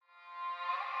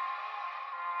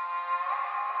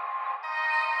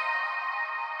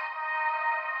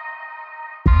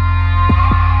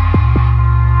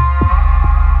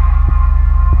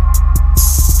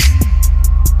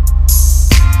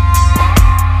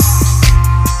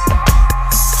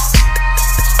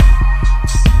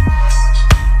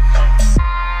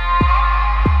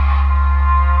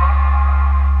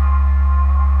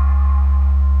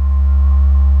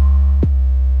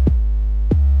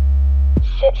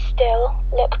Still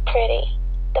Look Pretty,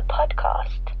 the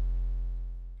podcast.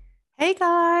 Hey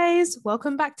guys,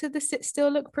 welcome back to the Sit Still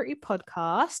Look Pretty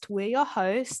podcast. We're your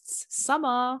hosts,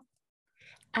 Summer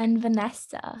and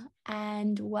Vanessa,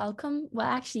 and welcome. Well,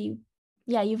 actually,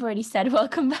 yeah, you've already said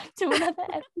welcome back to another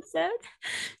episode.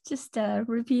 Just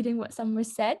repeating what Summer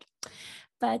said.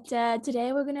 But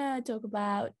today we're gonna talk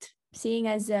about, seeing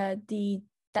as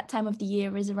that time of the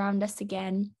year is around us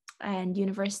again, and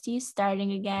university is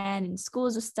starting again, and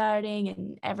schools are starting,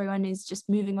 and everyone is just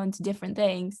moving on to different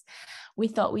things. We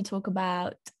thought we'd talk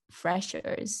about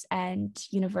freshers and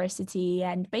university,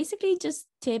 and basically just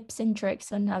tips and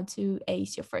tricks on how to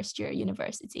ace your first year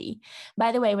university.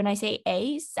 By the way, when I say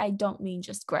ace, I don't mean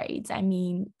just grades. I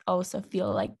mean also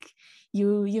feel like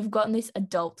you've gotten this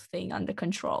adult thing under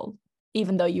control,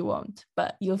 even though you won't,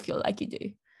 but you'll feel like you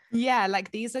do. Yeah,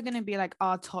 like these are going to be like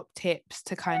our top tips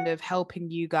to kind of helping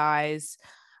you guys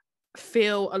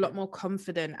feel a lot more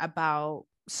confident about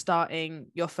starting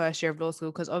your first year of law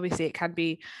school, because obviously it can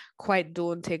be quite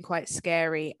daunting, quite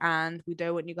scary, and we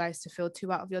don't want you guys to feel too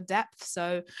out of your depth.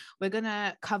 So we're going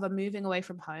to cover moving away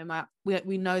from home.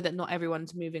 We know that not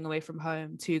everyone's moving away from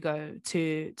home to go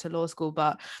to law school,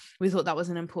 but we thought that was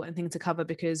an important thing to cover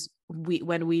because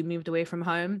when we moved away from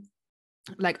home,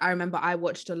 like I remember I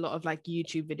watched a lot of like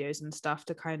YouTube videos and stuff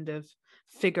to kind of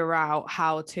figure out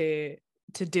how to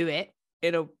do it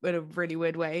in a really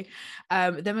weird way.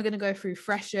 Then we're going to go through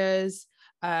freshers,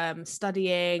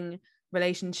 studying,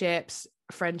 relationships,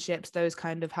 friendships, those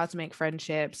kind of how to make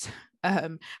friendships,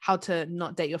 how to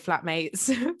not date your flatmates,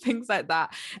 things like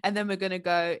that. And then we're going to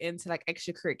go into like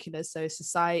extracurriculars, so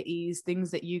societies,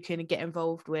 things that you can get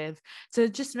involved with to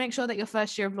just make sure that your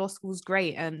first year of law school is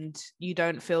great and you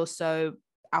don't feel so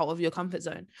out of your comfort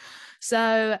zone.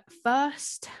 So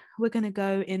first we're going to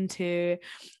go into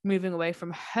moving away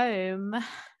from home.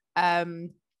 Do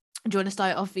you want to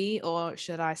start it off, V, or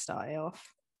should I start it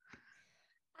off?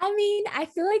 I mean, I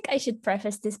feel like I should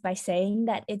preface this by saying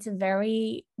that it's a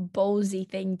very ballsy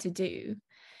thing to do,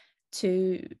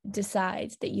 to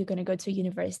decide that you're going to go to a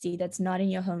university that's not in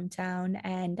your hometown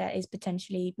and that is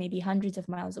potentially maybe hundreds of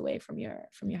miles away from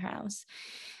your house.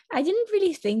 I didn't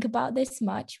really think about this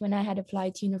much when I had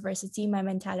applied to university. My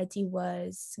mentality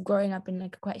was, growing up in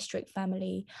like a quite strict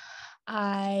family,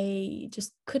 I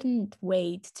just couldn't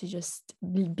wait to just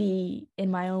be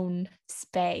in my own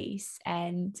space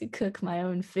and to cook my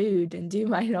own food and do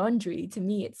my laundry. To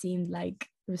me, it seemed like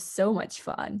it was so much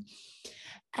fun.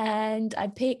 And I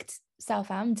picked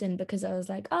Southampton because I was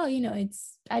like, oh,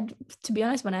 to be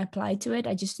honest, when I applied to it,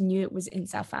 I just knew it was in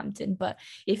Southampton. But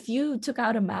if you took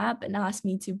out a map and asked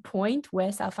me to point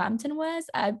where Southampton was,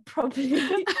 I probably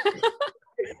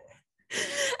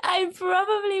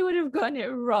would have gotten it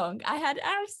wrong. I had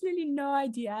absolutely no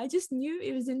idea. I just knew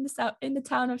it was in the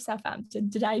town of Southampton.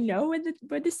 Did I know where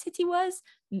the city was?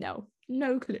 No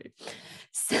clue.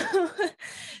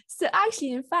 So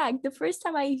actually, in fact, the first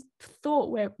time I thought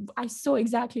where I saw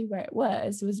exactly where it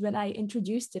was when I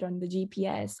introduced it on the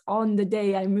GPS on the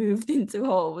day I moved into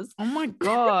Halls. Oh my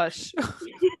gosh.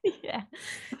 Yeah.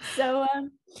 So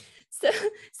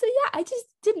yeah, I just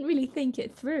didn't really think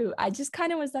it through. I just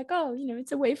kind of was like, oh,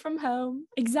 it's away from home.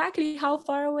 Exactly how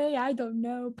far away, I don't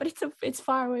know, but it's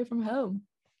far away from home.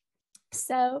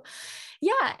 So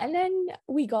yeah, and then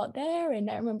we got there and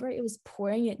I remember it was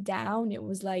pouring it down. It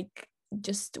was like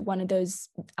just one of those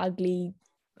ugly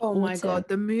Oh my God,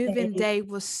 the move-in day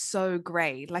was so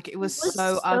great. Like it was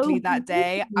so ugly that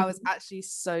day. I was actually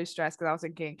so stressed because I was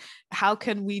thinking, how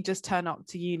can we just turn up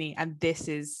to uni and this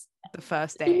is the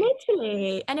first day?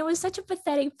 Literally. And it was such a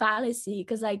pathetic fallacy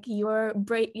because like you're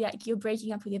breaking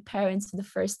up with your parents for the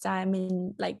first time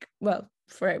in like, well,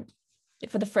 for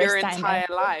the first your time entire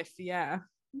life. Yeah.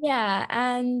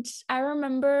 And I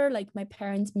remember like my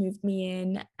parents moved me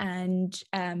in and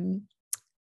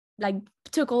like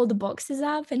took all the boxes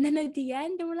up, and then at the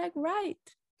end they were like, right,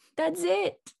 that's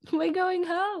it, we're going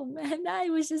home. And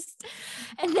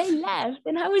they left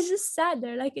and I was just sat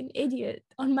there like an idiot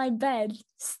on my bed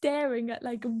staring at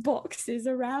like boxes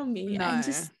around me and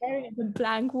just staring at the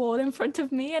blank wall in front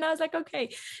of me. And I was like,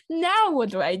 okay, now what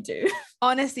do I do?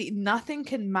 Honestly, nothing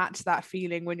can match that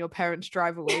feeling when your parents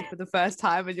drive away for the first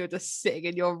time and you're just sitting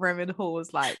in your room in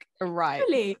halls like, right,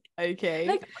 really? Okay.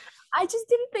 Like, I just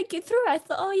didn't think it through. I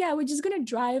thought, oh yeah, we're just gonna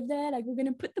drive there, like we're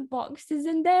gonna put the boxes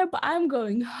in there, but I'm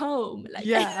going home. Like,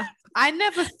 yeah. I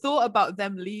never thought about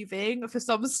them leaving for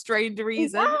some strange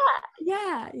reason.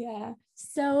 Yeah.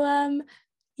 So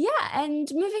yeah, and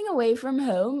moving away from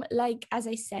home, like as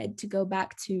I said, to go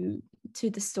back to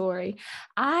the story,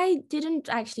 I didn't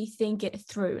actually think it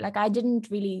through. Like I didn't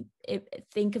really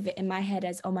think of it in my head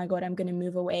as, oh my God, I'm going to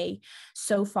move away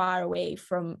so far away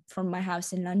from my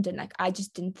house in London. Like, I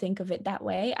just didn't think of it that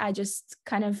way. I just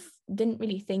kind of didn't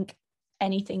really think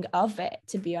anything of it,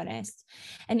 to be honest.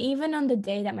 And even on the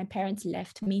day that my parents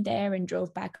left me there and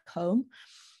drove back home,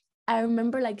 I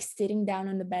remember like sitting down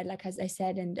on the bed, like as I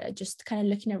said, and just kind of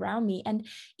looking around me. And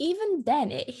even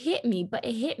then it hit me, but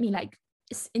it hit me like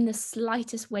in the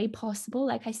slightest way possible.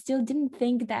 Like, I still didn't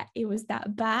think that it was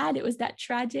that bad, it was that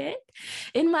tragic.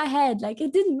 In my head, like,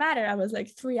 it didn't matter, I was like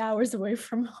 3 hours away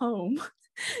from home.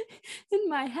 In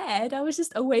my head, I was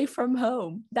just away from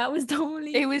home. That was the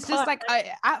only It was just like,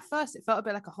 at first it felt a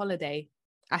bit like a holiday,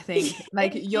 I think.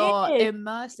 Like, you're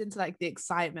immersed into like the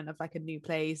excitement of like a new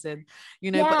place, and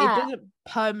you know, but it didn't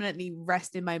permanently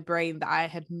rest in my brain that I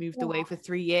had moved away for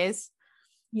 3 years.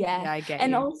 Yeah, I get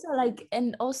and you. also like,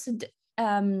 and also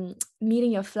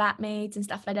meeting your flatmates and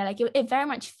stuff like that. Like, it very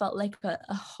much felt like a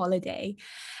holiday.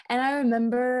 And I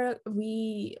remember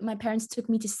my parents took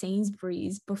me to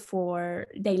Sainsbury's before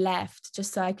they left,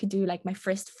 just so I could do like my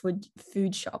first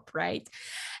food shop, right?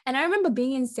 And I remember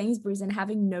being in Sainsbury's and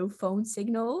having no phone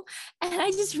signal, and I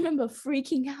just remember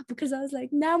freaking out because I was like,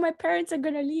 now my parents are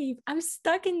gonna leave, I'm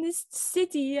stuck in this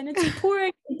city and it's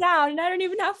pouring down and I don't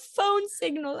even have phone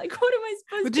signal. Like, what am I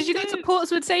supposed to do? Did you go to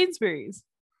Portswood Sainsbury's?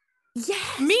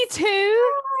 Yes. Me too.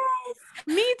 Yes.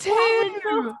 Me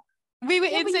too. We were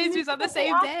in Sainsbury's on the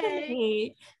same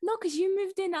day. No, because you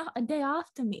moved in a day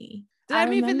after me. Did I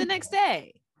move in the next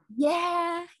day?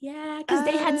 Yeah, because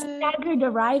they had staggered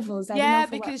arrivals. Yeah,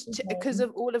 because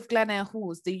of all of Glenair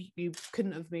Halls, you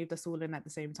couldn't have moved us all in at the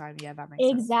same time. Yeah, that makes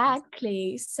sense.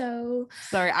 Exactly. So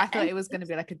sorry, I thought it was going to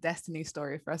be like a destiny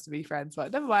story for us to be friends,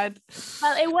 but never mind.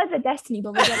 Well, it was a destiny,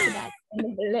 but we'll get to that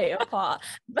in the later part.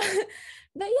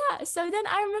 But yeah, so then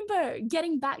I remember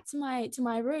getting back to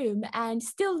my room and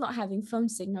still not having phone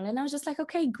signal, and I was just like,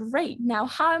 okay, great, now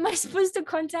how am I supposed to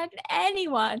contact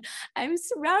anyone? I'm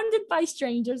surrounded by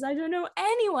strangers, I don't know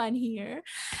anyone here.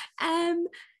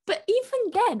 But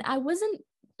even then I wasn't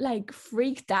like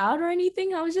freaked out or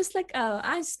anything. I was just like, oh,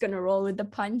 I'm just gonna roll with the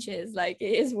punches, like it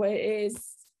is what it is,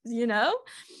 you know.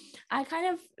 I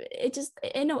kind of, it just,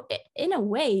 in a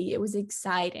way it was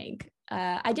exciting.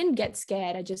 I didn't get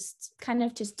scared. I just kind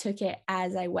of just took it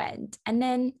as I went. And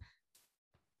then,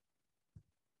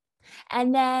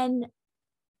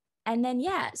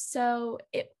 yeah, so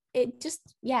it just,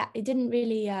 yeah, it didn't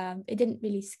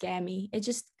really scare me. It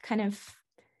just kind of,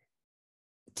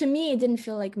 to me, it didn't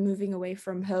feel like moving away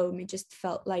from home. It just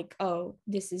felt like, oh,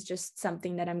 this is just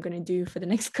something that I'm going to do for the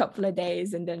next couple of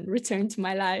days and then return to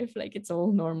my life. Like, it's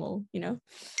all normal, you know?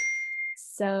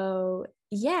 So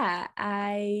yeah,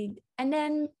 and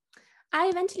then I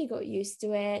eventually got used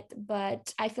to it,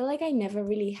 but I feel like I never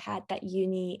really had that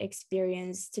uni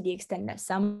experience to the extent that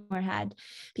Summer had,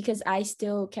 because I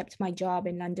still kept my job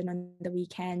in London on the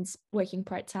weekends, working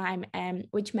part-time,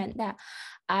 which meant that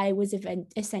I was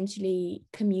essentially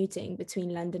commuting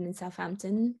between London and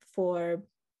Southampton for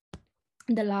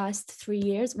the last 3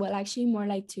 years. Well, actually more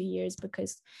like 2 years,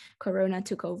 because Corona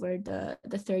took over the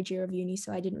third year of uni,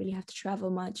 so I didn't really have to travel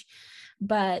much.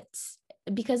 But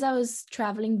because I was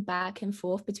traveling back and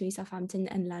forth between Southampton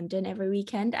and London every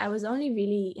weekend, I was only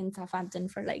really in Southampton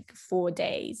for like 4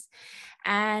 days.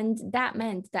 And that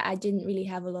meant that I didn't really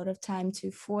have a lot of time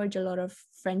to forge a lot of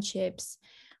friendships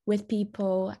with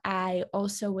people. I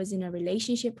also was in a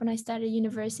relationship when I started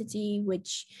university,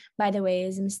 which, by the way,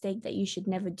 is a mistake that you should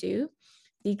never do,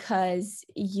 because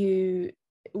you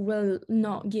will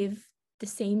not give the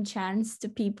same chance to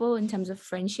people in terms of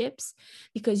friendships,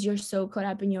 because you're so caught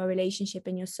up in your relationship,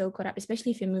 and you're so caught up,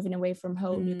 especially if you're moving away from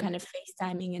home, you're kind of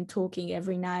FaceTiming and talking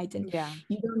every night, and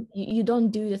you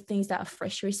don't do the things that a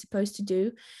fresher is supposed to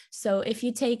do. So if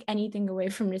you take anything away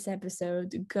from this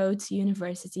episode, go to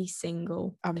university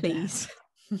single, please.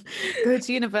 Go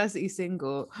to university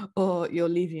single, or you'll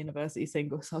leave university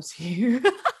single. It's up to you.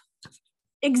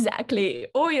 Exactly.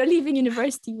 Or you're leaving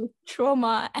university with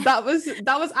trauma. That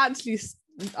was actually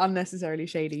unnecessarily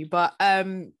shady, but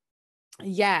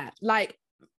yeah, like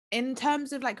in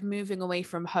terms of like moving away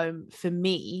from home, for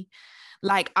me,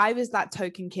 like I was that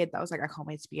token kid that was like, I can't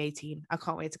wait to be 18, I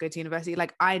can't wait to go to university.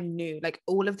 Like, I knew like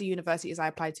all of the universities I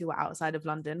applied to were outside of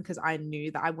London, because I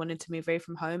knew that I wanted to move away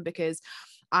from home, because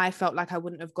I felt like I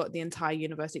wouldn't have got the entire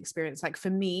university experience. Like,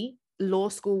 for me, law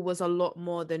school was a lot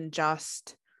more than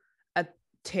just a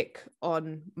tick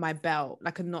on my belt,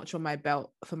 like a notch on my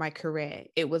belt for my career.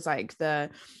 It was like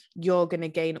you're going to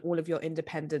gain all of your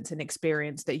independence and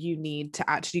experience that you need to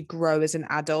actually grow as an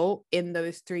adult in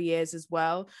those 3 years as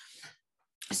well.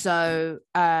 So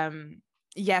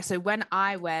yeah, so when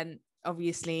I went,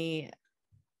 obviously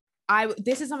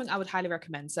this is something I would highly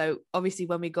recommend. So obviously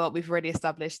when we've already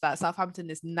established that Southampton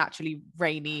is naturally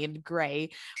rainy and grey.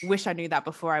 Wish I knew that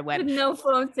before I went. With no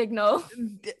phone signal.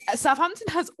 Southampton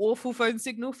has awful phone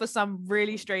signal for some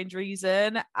really strange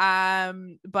reason.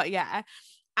 But yeah.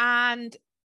 And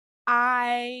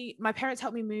my parents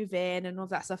helped me move in and all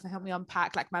that stuff and helped me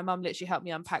unpack. Like my mum literally helped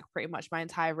me unpack pretty much my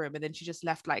entire room, and then she just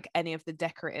left like any of the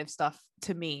decorative stuff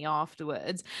to me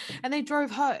afterwards. And they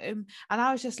drove home and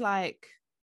I was just like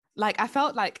I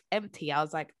felt like empty. I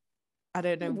was like, I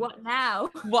don't know what now,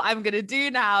 what I'm gonna do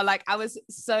now. Like I was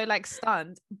so like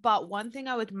stunned. But one thing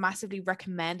I would massively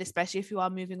recommend, especially if you are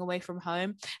moving away from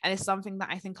home, and it's something that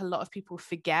I think a lot of people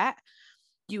forget,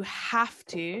 you have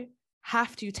to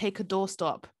take a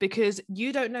doorstop, because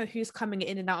you don't know who's coming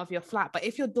in and out of your flat. But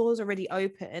if your door's already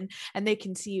open and they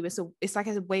can see you, it's like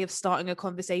a way of starting a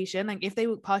conversation. Like if they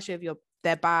walk past you with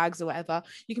their bags or whatever,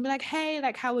 you can be like, hey,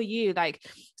 like how are you? Like,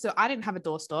 so I didn't have a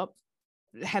doorstop,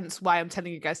 hence why I'm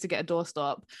telling you guys to get a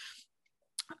doorstop.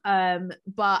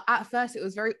 But at first it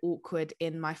was very awkward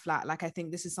in my flat. Like I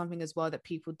think this is something as well that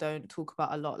people don't talk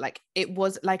about a lot. Like it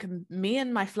was like me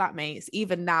and my flatmates,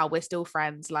 even now we're still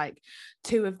friends. Like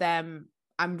 2 of them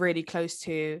I'm really close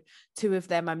to, 2 of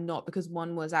them I'm not, because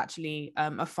one was actually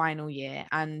a final year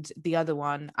and the other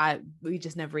one we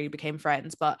just never really became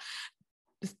friends. But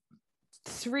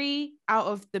 3 out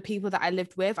of the people that I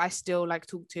lived with I still like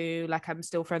talk to, like I'm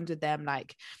still friends with them.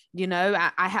 Like, you know,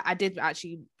 I did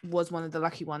actually was one of the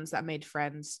lucky ones that made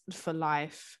friends for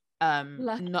life,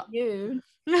 lucky not you.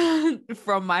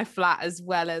 from my flat as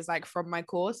well as like from my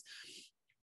course.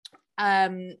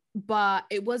 But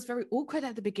it was very awkward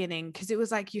at the beginning, because it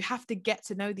was like you have to get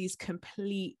to know these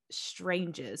complete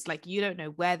strangers. Like you don't know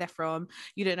where they're from,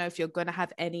 you don't know if you're going to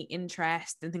have any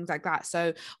interest and things like that.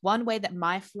 So one way that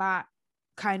my flat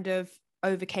kind of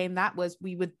overcame that was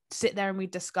we would sit there and we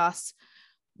discuss,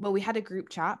 well, we had a group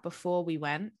chat before we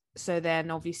went, so then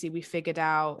obviously we figured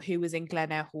out who was in Glen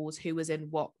Halls, who was in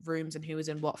what rooms and who was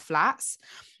in what flats,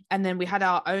 and then we had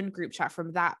our own group chat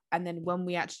from that. And then when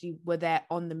we actually were there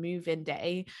on the move-in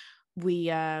day, we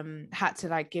had to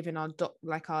like give in our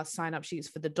our sign up sheets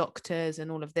for the doctors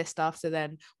and all of this stuff. So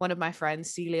then one of my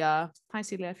friends, Celia, hi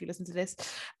Celia if you listen to this,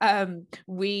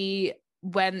 we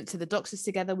went to the doctors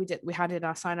together, we handed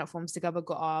our sign up forms together,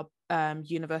 got our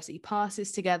university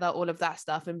passes together, all of that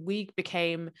stuff, and we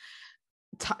became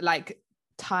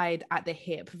tied at the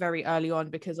hip very early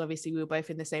on, because obviously we were both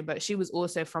in the same boat. She was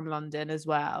also from London as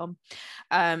well,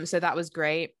 so that was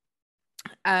great.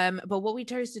 But what we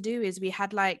chose to do is we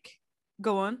had like,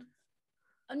 go on.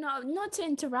 No, not to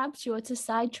interrupt you or to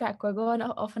sidetrack or go on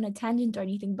off on a tangent or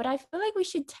anything, but I feel like we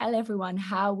should tell everyone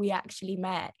how we actually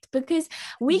met, because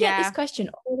we get this question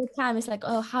all the time. It's like,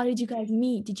 oh, how did you guys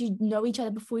meet? Did you know each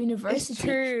other before university? It's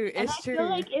true. And I feel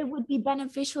like it would be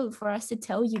beneficial for us to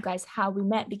tell you guys how we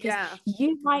met, because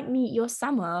you might meet your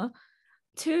summer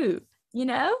too, you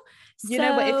know? You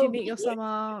know, but if you meet your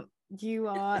summer, you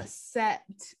are set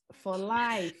for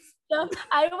life. So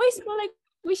I always feel like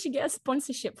we should get a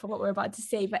sponsorship for what we're about to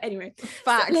say, but anyway,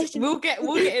 facts. We'll get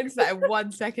into that in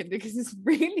 1 second, because it's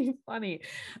really funny.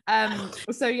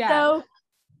 So yeah. So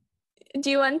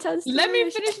do you want to tell us? Let me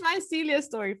finish my Celia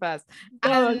story first.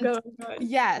 Go on.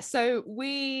 Yeah, so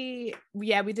we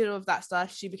did all of that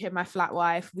stuff. She became my flat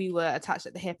wife. We were attached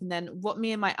at the hip, and then what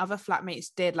me and my other flatmates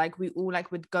did, like we all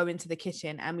like would go into the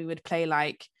kitchen and we would play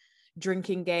like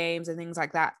drinking games and things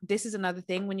like that. This is another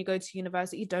thing, when you go to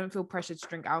university, don't feel pressured to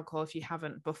drink alcohol if you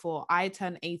haven't before. I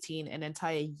turned 18 an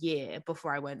entire year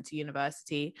before I went to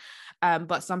university,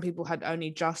 but some people had only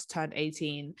just turned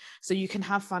 18, so you can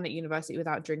have fun at university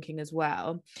without drinking as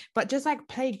well. But just like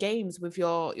play games with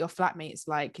your flatmates,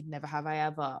 like Never Have I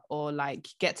Ever, or like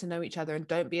get to know each other, and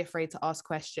don't be afraid to ask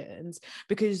questions,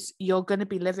 because you're going to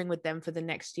be living with them for the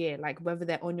next year. Like whether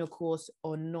they're on your course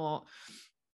or not,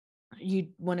 you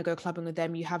want to go clubbing with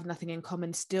them, you have nothing in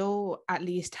common, still at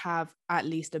least have at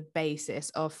least a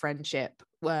basis of friendship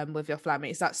with your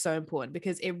flatmates. That's so important,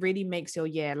 because it really makes your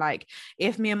year. Like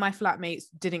if me and my flatmates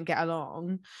didn't get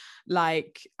along,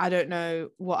 like I don't know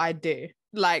what I'd do.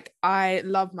 Like I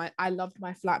loved my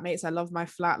flatmates, I love my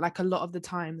flat. Like a lot of the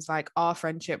times, like our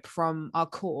friendship from our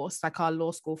course, like our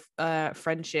law school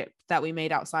friendship that we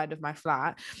made outside of my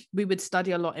flat, we would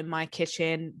study a lot in my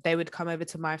kitchen, they would come over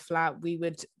to my flat, we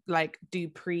would like do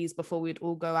prees before we'd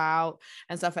all go out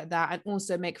and stuff like that, and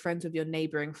also make friends with your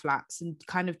neighboring flats and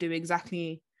kind of do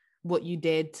exactly what you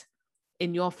did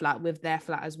in your flat with their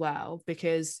flat as well,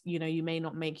 because you know you may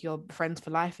not make your friends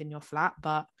for life in your flat,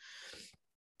 but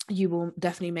you will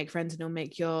definitely make friends and it'll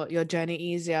make your journey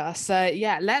easier. So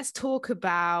yeah, let's talk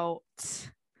about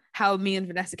how me and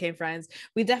Vanessa became friends.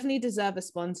 We definitely deserve a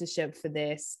sponsorship for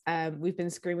this. We've been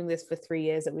screaming this for 3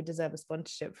 years that we deserve a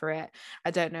sponsorship for it.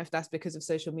 I don't know if that's because of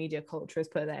social media culture has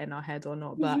put that in our head or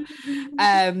not, but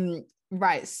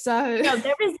right, so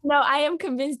I am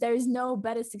convinced there is no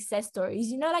better success stories.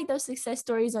 You know, like those success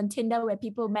stories on Tinder where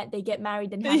people met, they get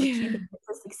married and have a kid. It's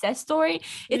a success story.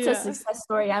 It's a success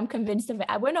story. I'm convinced of it.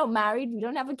 We're not married, we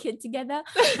don't have a kid together,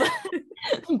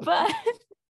 but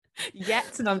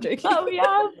yet, no, I'm joking. But we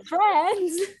are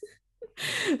friends.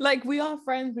 Like, we are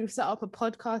friends. We've set up a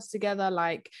podcast together.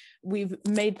 Like, we've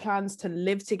made plans to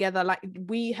live together. Like,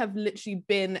 we have literally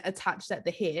been attached at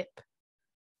the hip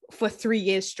for 3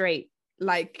 years straight.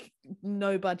 Like,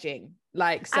 no budging.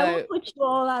 Like, so I will put you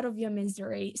all out of your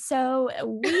misery. So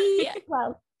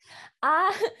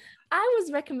I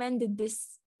was recommended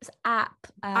this app.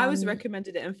 I was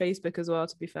recommended it on Facebook as well,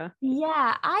 to be fair.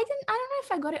 Yeah, I don't know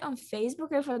if I got it on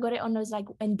Facebook or if I got it on those like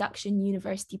induction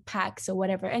university packs or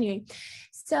whatever. Anyway,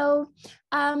 so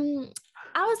I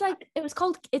was like,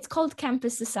 it's called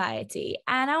Campus Society,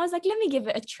 and I was like, let me give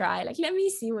it a try. Like, let me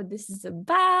see what this is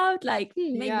about. Like,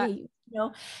 maybe you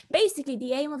know, basically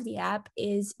the aim of the app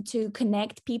is to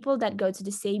connect people that go to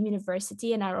the same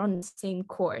university and are on the same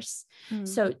course.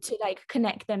 So to like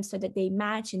connect them so that they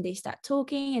match and they start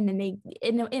talking, and then they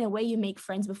in a way you make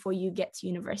friends before you get to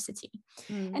university.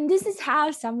 And this is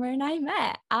how Summer and I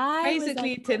met.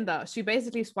 Basically Tinder. She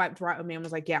basically swiped right on me and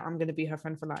was like, yeah, I'm gonna be her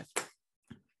friend for life.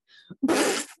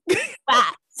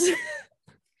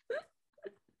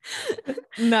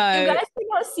 No, you guys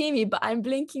cannot see me, but I'm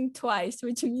blinking twice,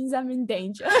 which means I'm in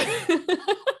danger.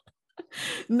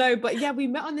 No, but yeah, we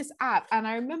met on this app, and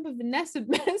I remember Vanessa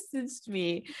messaged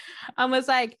me and was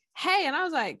like, hey, and I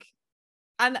was like,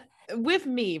 and with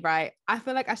me, right, I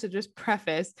feel like I should just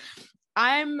preface,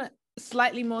 I'm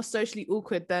slightly more socially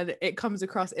awkward than it comes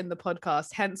across in the podcast,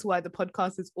 hence why the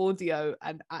podcast is audio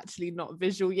and actually not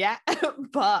visual yet.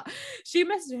 But she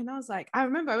messaged me, and I was like, I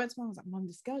remember I went to mom, I was like, Mom,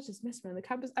 this girl just messaged me on the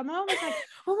campus, and mom was like,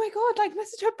 oh my god, like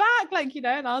message her back, like, you know.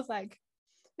 And I was like,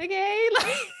 okay,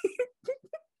 like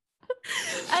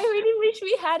I really wish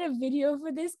we had a video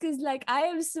for this, because like I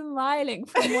am smiling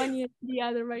from one ear to the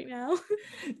other right now.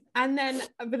 And then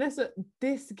Vanessa,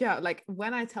 this girl, like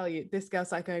when I tell you, this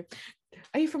girl's like going,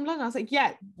 are you from London? I was like,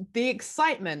 yeah. The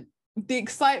excitement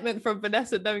from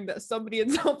Vanessa knowing that somebody in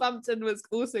Southampton was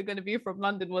also going to be from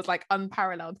London was like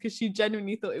unparalleled, because she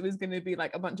genuinely thought it was going to be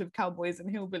like a bunch of cowboys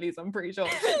and hillbillies, I'm pretty sure,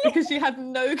 because she had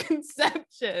no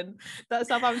conception that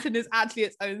Southampton is actually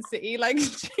its own city. Like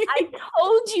I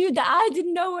told you that I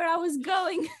didn't know where I was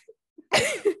going.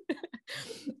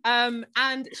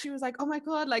 And she was like, oh my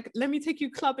god, like let me take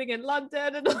you clubbing in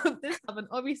London and all of this stuff. And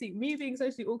obviously me being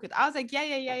socially awkward, I was like,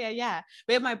 yeah,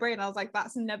 but in my brain I was like,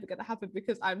 that's never gonna happen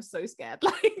because I'm so scared.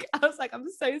 Like I was like, I'm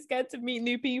so scared to meet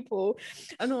new people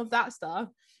and all of that stuff.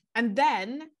 And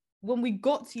then when we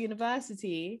got to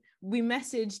university, we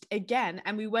messaged again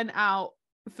and we went out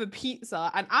for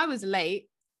pizza, and I was late.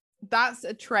 That's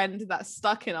a trend that's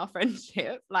stuck in our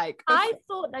friendship. Like I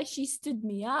thought that she stood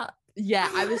me up. Yeah,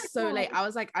 I was so late. I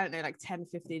was like, I don't know, like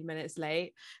 10-15 minutes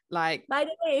late. Like, by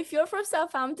the way, if you're from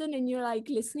Southampton and you're like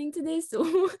listening to this,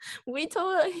 we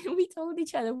told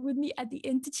each other we'd meet at the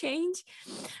interchange.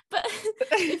 But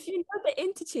if you know the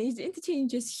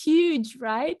interchange is huge,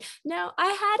 right? Now I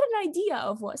had an idea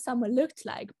of what summer looked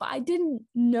like, but I didn't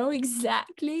know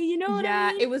exactly, you know what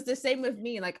I mean? It was the same with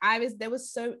me. Like I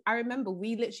remember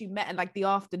we literally met in like the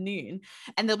afternoon,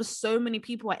 and there was so many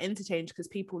people at interchange because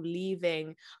people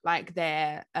leaving like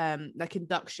their like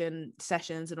induction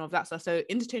sessions and all of that stuff. So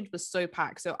interchange was so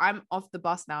packed. So I'm off the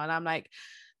bus now, and I'm like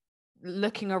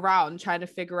looking around trying to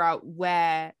figure out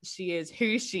where she is,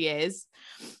 who she is.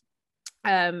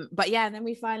 But yeah, and then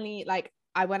we finally, like,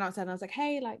 I went outside and I was like,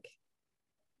 hey, like,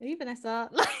 are you Vanessa?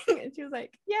 Like, and she was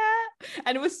like, yeah.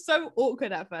 And it was so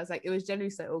awkward at first. Like, it was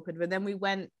generally so awkward. But then we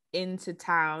went into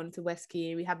town to West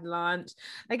Key. We had lunch.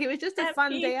 Like, it was just a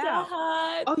fun day out.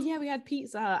 Oh yeah, we had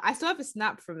Pizza Hut. I still have a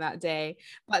snap from that day.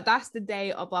 But that's the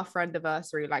day of our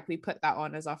friendiversary. Like, we put that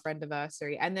on as our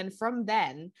friendiversary. And then from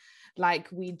then, like,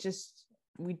 we just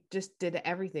did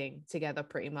everything together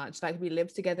pretty much. Like, we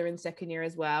lived together in second year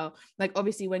as well. Like,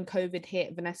 obviously when COVID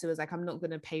hit, Vanessa was like, I'm not going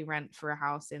to pay rent for a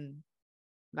house in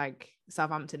like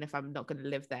Southampton if I'm not going to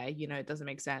live there, you know, it doesn't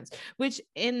make sense, which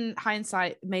in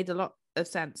hindsight made a lot of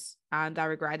sense, and I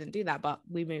regret I didn't do that, but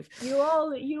we moved. You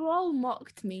all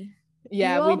mocked me.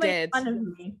 Yeah, we did. Fun of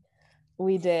me.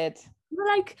 We did. You're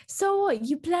like, so what,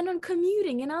 you plan on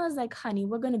commuting? And I was like, honey,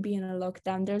 we're going to be in a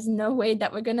lockdown. There's no way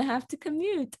that we're going to have to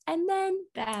commute. And then,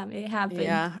 bam, it happened.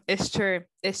 Yeah, it's true.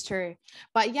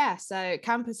 But yeah, so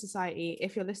Campus Society,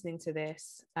 if you're listening to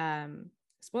this,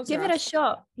 Sponsor Give it a us.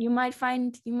 shot. You might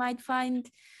find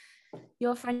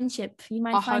your friendship. You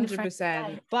might find a friend.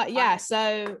 100%. But yeah,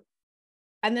 so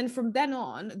and then from then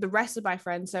on, the rest of my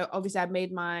friends. So obviously, I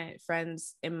made my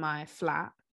friends in my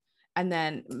flat, and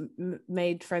then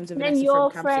made friends with Vanessa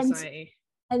from Campus Society.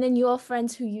 And then your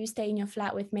friends who you stay in your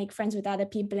flat with make friends with other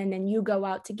people, and then you go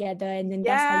out together, and then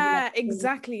yeah, that's how you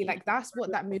exactly. Like that's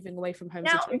what that moving away from home.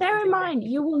 Now, bear in mind,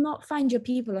 you will not find your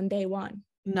people on day one.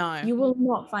 No, you will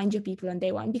not find your people on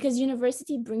day one, because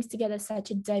university brings together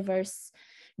such a diverse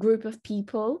group of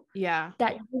people. Yeah,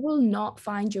 that you will not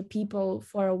find your people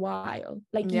for a while.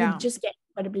 Like you just get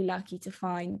incredibly lucky to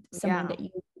find someone that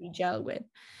you really gel with.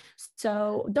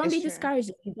 So don't be discouraged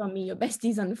if you don't meet your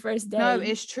besties on the first day. No,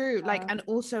 it's true. Like, and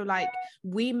also like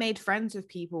we made friends with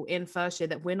people in first year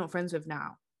that we're not friends with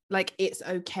now. Like, it's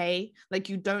okay. Like,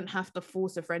 you don't have to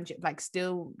force a friendship. Like,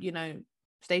 still, you know,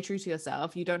 stay true to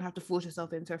yourself. You don't have to force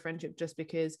yourself into a friendship just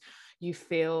because you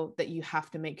feel that you have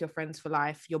to make your friends for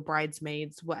life, your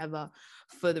bridesmaids, whatever,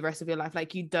 for the rest of your life.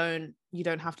 Like, you don't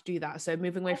have to do that. So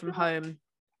moving away from home,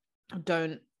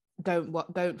 don't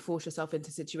force yourself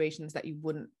into situations that you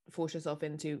wouldn't force yourself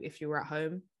into if you were at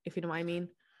home, if you know what I mean.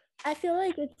 I feel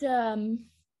like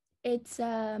it's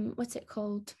what's it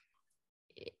called,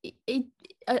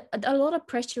 a lot of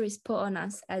pressure is put on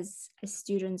us as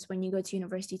students when you go to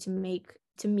university to meet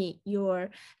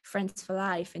your friends for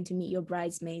life, and to meet your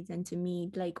bridesmaids, and to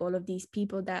meet like all of these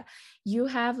people that you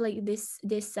have like this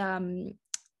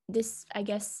I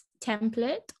guess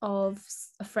template of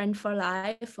a friend for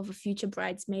life, of a future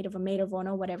bridesmaid, of a maid of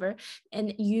honor, whatever,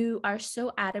 and you are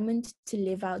so adamant to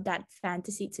live out that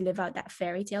fantasy, to live out that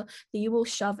fairy tale, that you will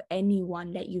shove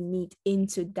anyone that you meet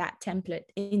into that template,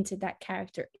 into that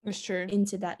character. It's true.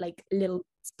 Into that like little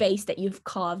space that you've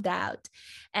carved out,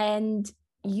 and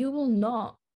you will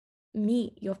not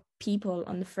meet your people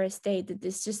on the first date. That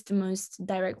is just the most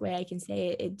direct way I can say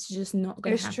it. It's just not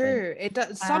gonna happen. It's true. It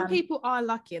does. Some people are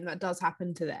lucky and that does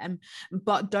happen to them,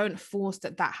 but don't force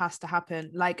that has to happen.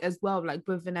 Like as well, like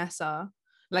with Vanessa,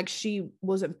 like she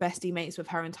wasn't bestie mates with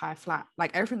her entire flat.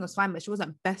 Like everything was fine, but she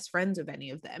wasn't best friends with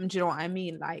any of them. Do you know what I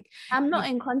mean? Like I'm not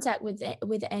in contact with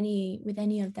any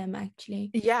of them actually.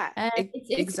 Yeah, it's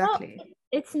exactly.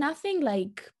 It's nothing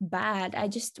like bad.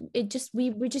 We're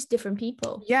just different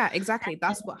people. Yeah, exactly.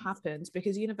 That's what happens,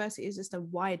 because university is just a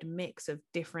wide mix of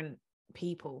different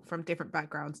people from different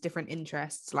backgrounds, different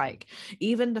interests. Like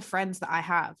even the friends that I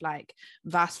have, like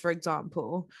Vas, for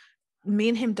example, me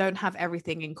and him don't have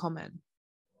everything in common,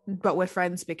 but we're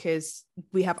friends because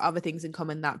we have other things in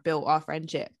common that built our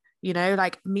friendship. You know,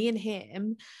 like me,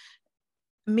 him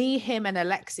and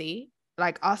Alexi,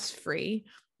 like us three,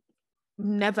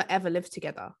 never ever lived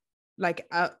together. Like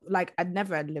I'd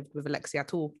never lived with Alexi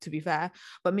at all, to be fair,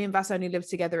 but me and Vas only lived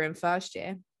together in first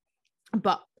year.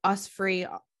 But us three,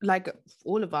 like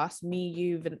all of us, me,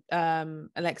 you,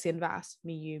 Alexi and Vas,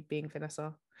 me, you being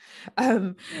Vanessa,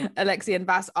 Alexi and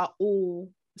Vas are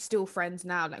all still friends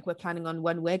now. Like we're planning on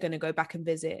when we're going to go back and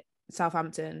visit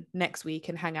Southampton next week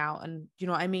and hang out, and you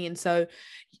know what I mean. So,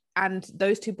 and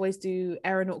those two boys do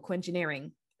aeronautical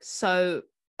engineering. So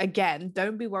again,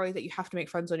 don't be worried that you have to make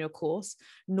friends on your course,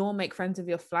 nor make friends of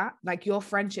your flat. Like your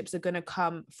friendships are going to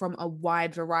come from a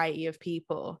wide variety of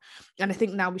people. And I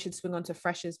think now we should swing on to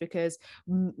freshers, because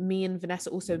me and Vanessa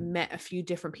also met a few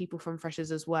different people from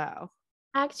freshers as well.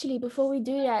 Actually, before we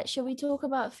do that, shall we talk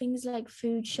about things like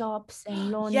food shops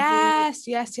and laundry? Yes.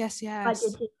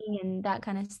 Budgeting and that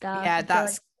kind of stuff. Yeah,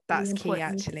 that's really key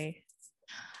actually.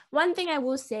 One thing I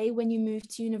will say, when you move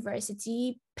to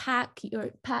university,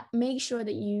 make sure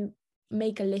that you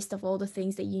make a list of all the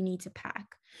things that you need to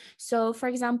pack. So for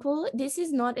example, this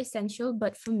is not essential,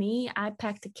 but for me, I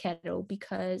packed a kettle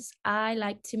because I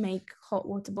like to make hot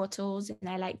water bottles and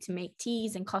I like to make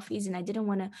teas and coffees, and I didn't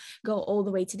want to go all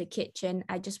the way to the kitchen.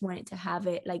 I just wanted to have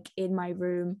it like in my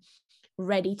room,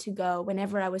 ready to go.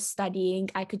 Whenever I was studying,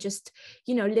 I could just,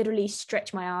 literally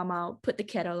stretch my arm out, put the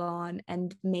kettle on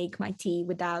and make my tea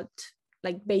without,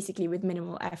 like, basically with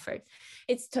minimal effort.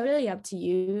 It's totally up to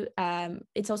you.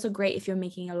 It's also great if you're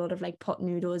making a lot of like pot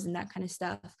noodles and that kind of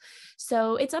stuff.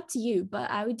 So it's up to you,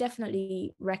 but I would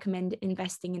definitely recommend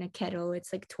investing in a kettle.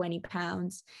 It's like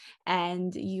 £20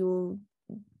 and you'll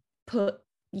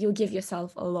give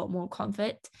yourself a lot more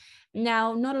comfort.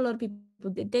 Now, not a lot of people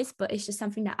did this, but it's just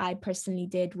something that I personally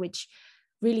did, which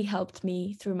really helped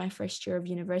me through my first year of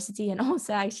university, and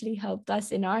also actually helped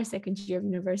us in our second year of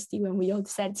university when we all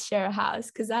decided to share a house,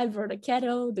 because I brought a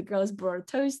kettle, the girls brought a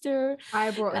toaster.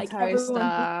 I brought a toaster.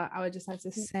 I would just like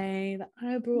to say that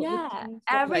I brought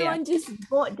everyone just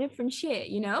bought different shit,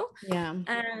 Yeah.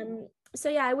 So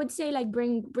yeah, I would say like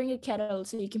bring a kettle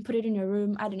so you can put it in your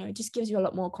room. I don't know, it just gives you a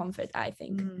lot more comfort, I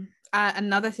think.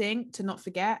 Another thing to not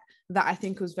forget that I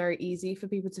think was very easy for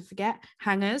people to forget: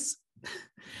 hangers.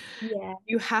 Yeah.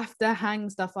 You have to hang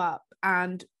stuff up,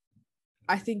 and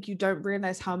I think you don't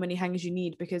realize how many hangers you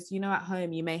need, because at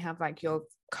home you may have like your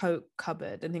coat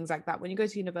cupboard and things like that. When you go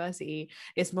to university,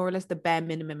 it's more or less the bare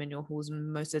minimum in your halls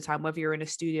most of the time, whether you're in a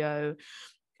studio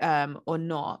or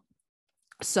not.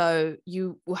 So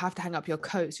you will have to hang up your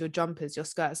coats, your jumpers, your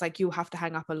skirts. Like, you have to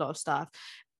hang up a lot of stuff.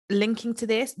 Linking to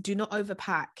this, do not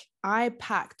overpack. I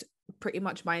packed pretty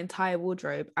much my entire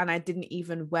wardrobe and I didn't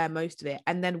even wear most of it,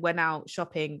 and then went out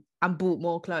shopping and bought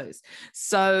more clothes.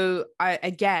 So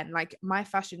like, my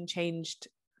fashion changed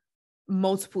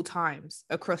multiple times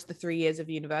across the 3 years of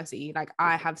university. Like,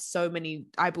 I bought so many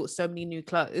new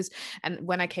clothes, and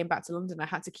when I came back to London, I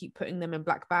had to keep putting them in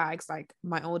black bags, like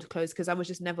my old clothes, because I was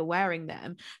just never wearing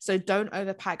them. So don't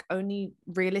overpack. Only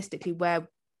realistically wear,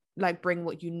 like, bring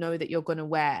what you know that you're going to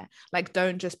wear. Like,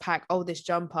 don't just pack, oh, this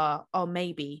jumper, oh,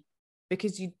 maybe,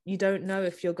 because you don't know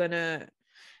if you're gonna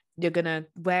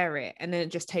wear it, and then it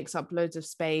just takes up loads of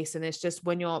space, and it's just,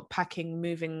 when you're packing,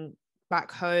 moving back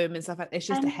home and stuff, it's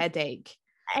just a headache.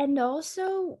 And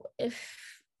also,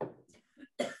 if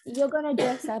you're gonna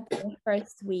dress up for the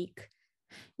first week,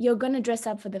 you're gonna dress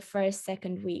up for the first,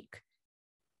 second week.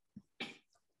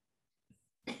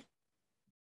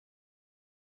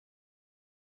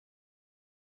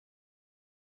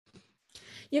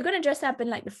 You're gonna dress up in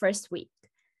like the first week,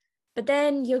 but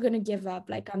then you're gonna give up.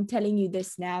 Like, I'm telling you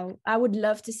this now. I would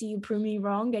love to see you prove me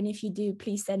wrong, and if you do,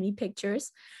 please send me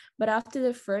pictures. But after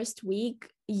the first week,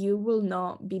 you will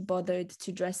not be bothered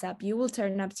to dress up. You will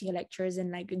turn up to your lectures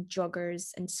in like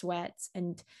joggers and sweats,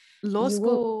 and law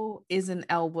school isn't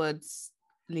Elwood's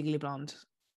Legally Blonde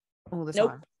all the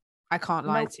time. I can't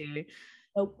lie to you.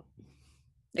 Nope.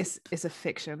 It's a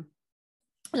fiction.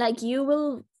 Like, you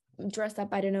will dress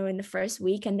up, I don't know, in the first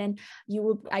week, and then you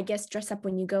will, I guess, dress up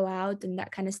when you go out and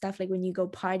that kind of stuff, like when you go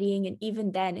partying, and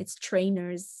even then it's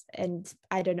trainers and,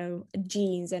 I don't know,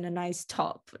 jeans and a nice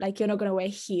top. Like, you're not going to wear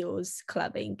heels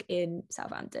clubbing in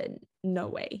Southampton. No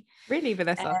way. Really,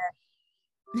 Vanessa?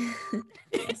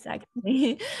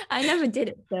 Exactly. I never did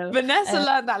it though. Vanessa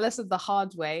learned that lesson the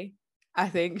hard way. I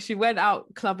think she went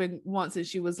out clubbing once and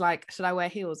she was like, should I wear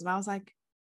heels? And I was like,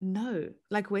 no,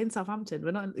 like, we're in Southampton, we're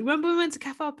not. Remember we went to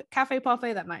Cafe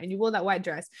Parfait that night and you wore that white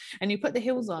dress and you put the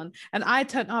heels on, and I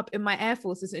turned up in my Air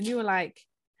Forces, and you were like,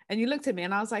 and you looked at me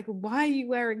and I was like, why are you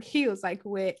wearing heels? Like,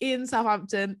 we're in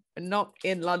Southampton and not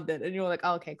in London. And you were like,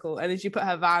 oh, okay, cool. And then she put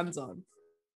her Vans on.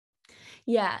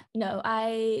 Yeah, no,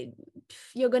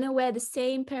 you're gonna wear the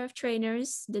same pair of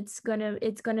trainers. It's gonna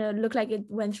look like it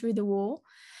went through the wall.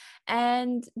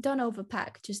 And don't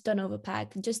overpack. Just don't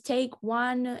overpack. Just take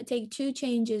two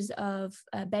changes of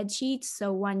bed sheets.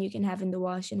 So one you can have in the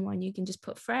wash and one you can just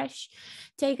put fresh.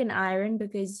 Take an iron,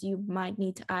 because you might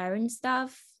need to iron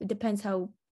stuff. It depends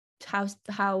how much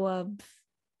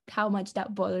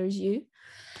that bothers you.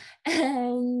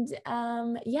 And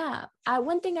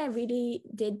one thing I really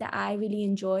did that I really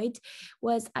enjoyed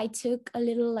was I took a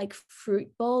little like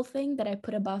fruit bowl thing that I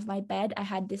put above my bed. I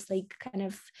had this like kind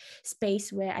of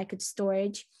space where I could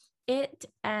storage it,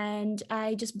 and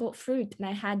I just bought fruit, and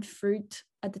I had fruit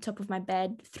at the top of my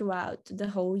bed throughout the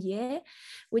whole year,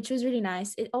 which was really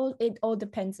nice. It all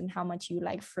depends on how much you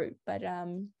like fruit, but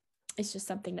it's just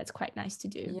something that's quite nice to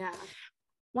do. Yeah.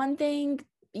 One thing,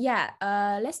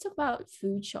 let's talk about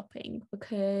food shopping,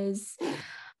 because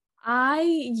I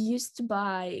used to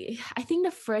buy, I think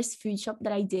the first food shop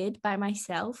that I did by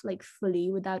myself, like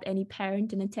fully without any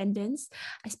parent in attendance,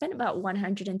 I spent about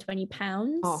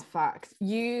 £120. Oh, fact.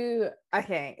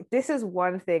 Okay, this is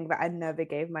one thing that I never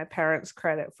gave my parents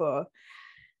credit for.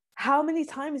 How many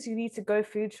times you need to go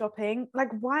food shopping? Like,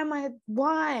 why?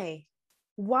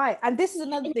 And this is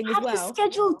another thing as well. You have to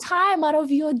schedule time out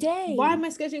of your day. Why am I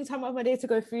scheduling time out of my day to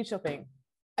go food shopping?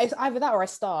 It's either that or I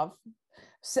starve.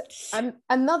 So, and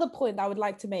another point that I would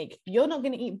like to make: you're not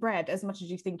going to eat bread as much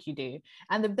as you think you do,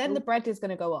 and then the bread is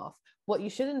going to go off. What you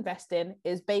should invest in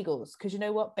is bagels, because you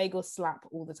know what, bagels slap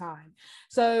all the time.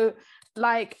 So,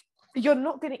 like, you're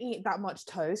not going to eat that much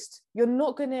toast. You're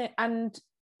not going to, and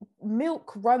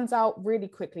milk runs out really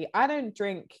quickly. I don't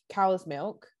drink cow's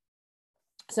milk.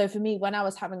 So for me, when I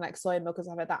was having like soy milk and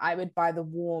stuff like that, I would buy the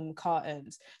warm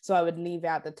cartons. So I would leave it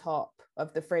at the top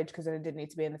of the fridge, because then it didn't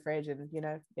need to be in the fridge, and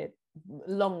it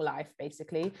long life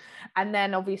basically. And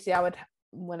then obviously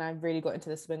when I really got into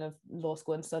the swing of law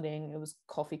school and studying, it was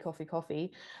coffee.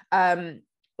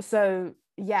 So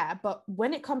yeah, but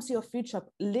when it comes to your food shop,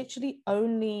 literally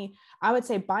only, I would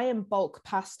say, buy in bulk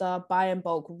pasta, buy in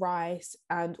bulk rice,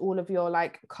 and all of your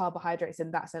like carbohydrates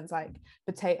in that sense, like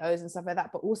potatoes and stuff like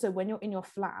that. But also when you're in your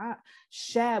flat,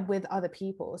 share with other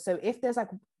people. So if there's like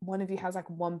one of you has like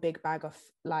one big bag of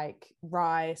like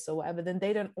rice or whatever, then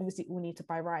they don't obviously all need to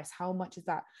buy rice. How much is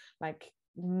that like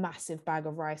massive bag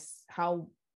of rice? How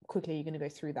quickly are you going to go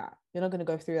through that? You're not going to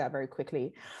go through that very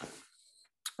quickly.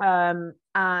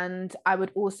 And I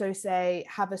would also say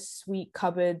have a sweet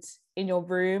cupboard in your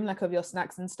room, like of your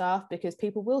snacks and stuff, because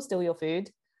people will steal your food.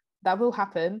 That will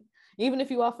happen. Even if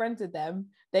you are friends with them,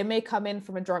 they may come in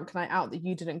from a drunk night out that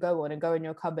you didn't go on and go in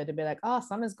your cupboard and be like, oh,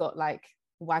 Summer's got like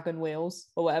wagon wheels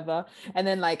or whatever, and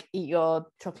then like eat your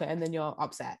chocolate and then you're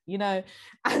upset, you know,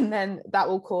 and then that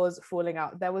will cause falling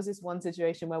out. There was this one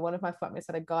situation where one of my flatmates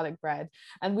had a garlic bread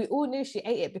and we all knew she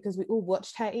ate it because we all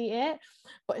watched her eat it,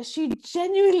 but she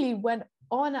genuinely went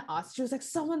on at us. She was like,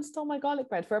 someone stole my garlic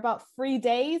bread for about 3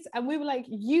 days, and we were like,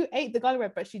 you ate the garlic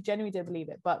bread, but she genuinely did believe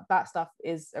it. But that stuff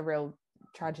is a real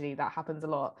tragedy that happens a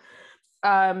lot.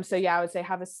 So yeah, I would say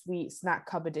have a sweet snack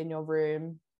cupboard in your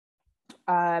room.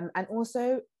 And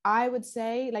also I would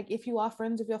say, like, if you are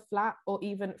friends with your flat, or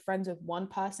even friends with one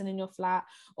person in your flat,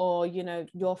 or you know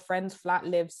your friend's flat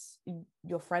lives,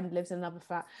 your friend lives in another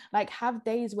flat, like have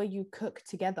days where you cook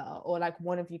together, or like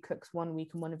one of you cooks one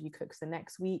week and one of you cooks the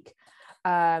next week.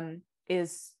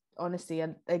 Is honestly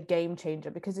a game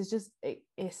changer, because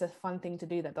it's a fun thing to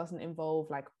do that doesn't involve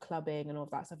like clubbing and all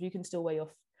of that stuff. You can still wear your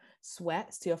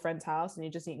sweats to your friend's house and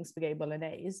you're just eating spaghetti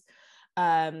bolognese.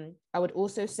 I would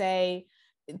also say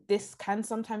this can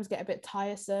sometimes get a bit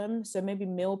tiresome, so maybe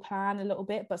meal plan a little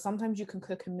bit, but sometimes you can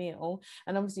cook a meal,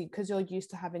 and obviously because you're used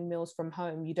to having meals from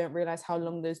home, you don't realize how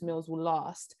long those meals will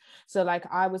last. So like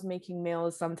I was making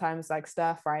meals sometimes, like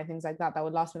stir fry and things like that, that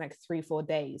would last me like 3-4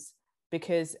 days,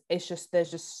 because it's just,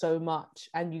 there's just so much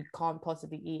and you can't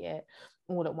possibly eat it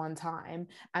all at one time.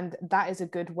 And that is a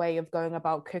good way of going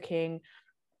about cooking,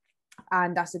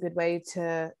 and that's a good way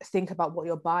to think about what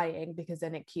you're buying, because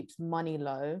then it keeps money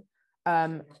low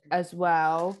as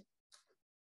well.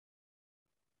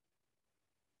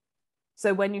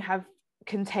 So when you have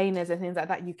containers and things like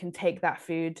that, you can take that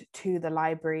food to the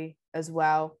library as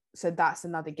well. So that's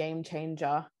another game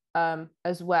changer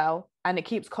as well. And it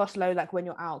keeps costs low, like when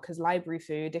you're out, because library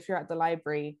food, if you're at the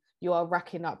library, you are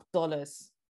racking up dollars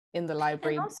in the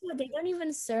library. And also they don't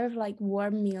even serve like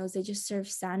warm meals, they just serve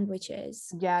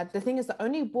sandwiches. Yeah, the thing is, the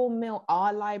only warm meal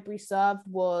our library served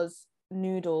was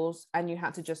noodles, and you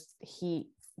had to just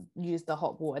use the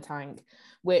hot water tank,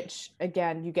 which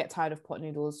again, you get tired of pot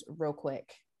noodles real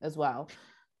quick as well.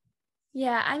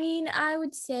 Yeah, I mean, I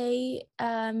would say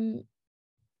I'm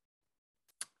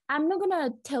not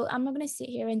gonna sit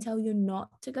here and tell you not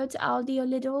to go to Aldi or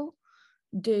Lidl.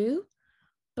 Do,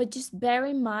 but just bear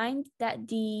in mind that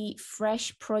the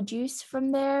fresh produce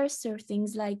from there, so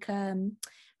things like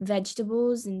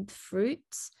vegetables and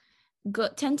fruits,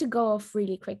 tend to go off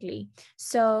really quickly.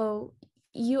 So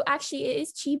it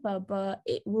is cheaper, but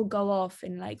it will go off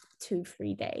in like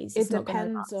 2-3 days. It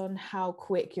depends on how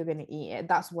quick you're going to eat it.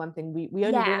 That's one thing we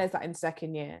only realized that in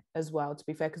second year as well, to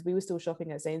be fair, because we were still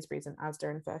shopping at Sainsbury's and Asda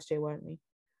in first year, weren't we?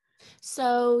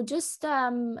 So just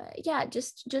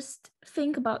just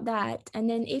think about that. And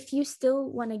then if you still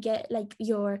want to get like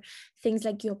your things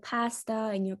like your pasta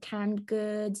and your canned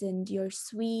goods and your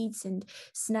sweets and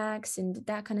snacks and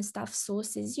that kind of stuff,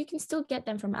 sauces, you can still get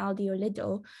them from Aldi or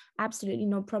Lidl, absolutely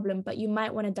no problem. But you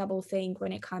might want to double think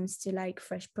when it comes to like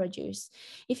fresh produce.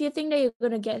 If you think that you're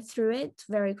going to get through it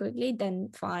very quickly, then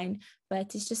fine,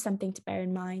 but it's just something to bear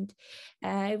in mind.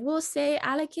 I will say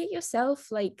allocate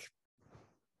yourself like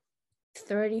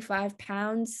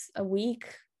 £35 a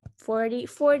week,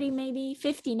 40 maybe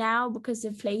 50 now, because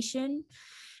inflation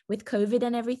with COVID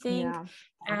and everything.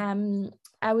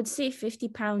 I would say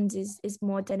 £50 is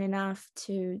more than enough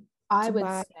to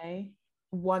buy. Say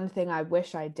one thing I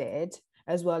wish I did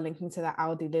as well, linking to that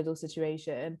Aldi Lidl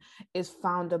situation, is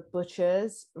found a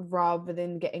butcher's rather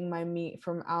than getting my meat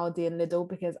from Aldi and Lidl,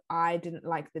 because I didn't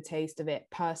like the taste of it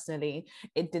personally.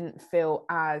 It didn't feel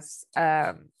as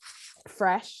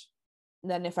fresh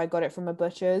than if I got it from a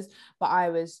butcher's, but I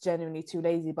was genuinely too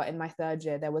lazy. But in my third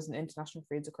year, there was an International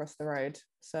Foods across the road,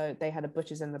 so they had a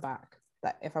butcher's in the back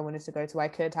that if I wanted to go to, I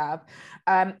could have.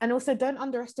 And also, don't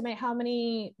underestimate how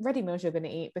many ready meals you're going to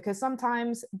eat, because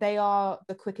sometimes they are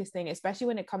the quickest thing, especially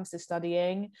when it comes to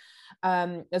studying,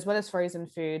 as well as frozen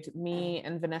food. Me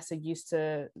and Vanessa used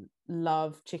to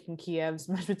love chicken Kievs,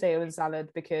 mashed potato and salad,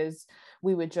 because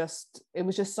it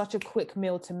was just such a quick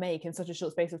meal to make in such a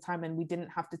short space of time, and we didn't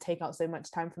have to take out so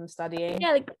much time from studying.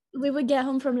 Yeah, like we would get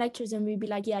home from lectures and we'd be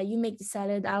like, yeah, you make the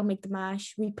salad, I'll make the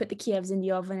mash. We put the Kievs in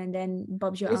the oven, and then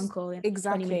Bob's your uncle. In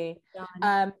 20 minutes,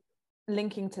 exactly.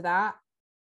 Linking to that,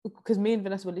 because me and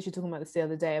Vanessa were literally talking about this the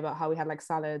other day about how we had like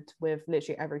salad with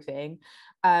literally everything.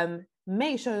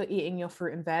 Make sure you're eating your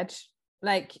fruit and veg.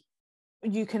 Like,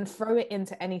 you can throw it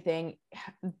into anything,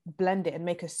 blend it and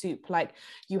make a soup. Like,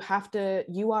 you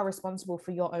are responsible for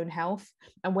your own health,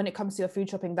 and when it comes to your food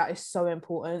shopping, that is so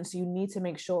important. So you need to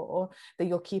make sure that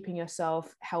you're keeping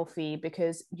yourself healthy,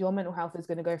 because your mental health is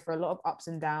going to go through a lot of ups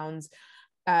and downs,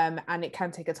 and it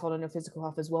can take a toll on your physical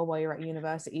health as well while you're at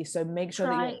university. So make sure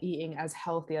that you're eating as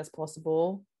healthy as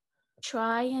possible.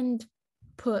 Try and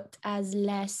put as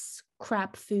less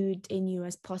crap food in you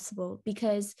as possible,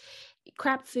 because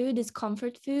crap food is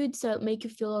comfort food, so it'll make you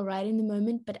feel all right in the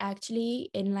moment, but actually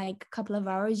in like a couple of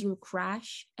hours you'll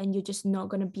crash and you're just not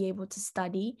going to be able to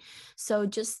study. So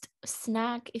just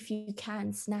snack, if you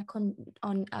can, snack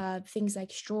on things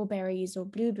like strawberries or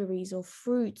blueberries or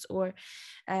fruits or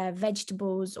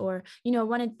vegetables, or, you know,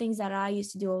 one of the things that I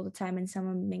used to do all the time, and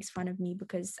someone makes fun of me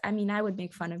because I mean I would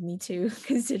make fun of me too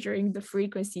considering the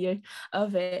frequency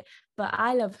of it, but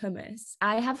I love hummus.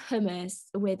 I have hummus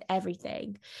with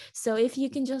everything. So if you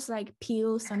can just like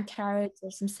peel some carrots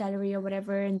or some celery or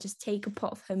whatever and just take a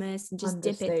pot of hummus and just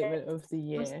dip it. Understatement of the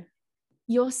year.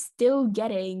 You're still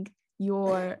getting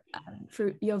your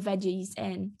fruit, your veggies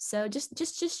in. So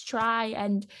just try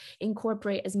and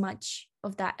incorporate as much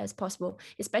of that as possible,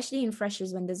 especially in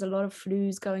freshers when there's a lot of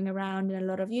flus going around and a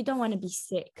lot of, you don't want to be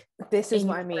sick. This is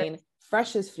what I mean.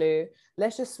 Freshers flu.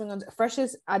 Let's just swing on to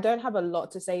freshers. I don't have a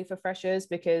lot to say for freshers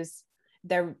because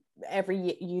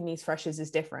every uni's freshers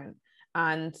is different,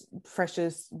 and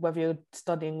freshers, whether you're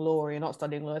studying law or you're not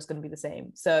studying law, it's going to be the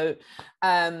same. So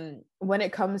when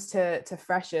it comes to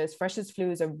freshers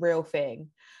flu is a real thing.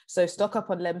 So stock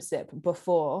up on Lemsip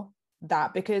before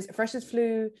that, because freshers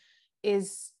flu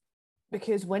is,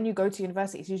 because when you go to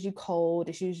university, it's usually cold.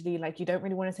 It's usually like you don't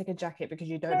really want to take a jacket because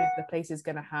you don't know if the place is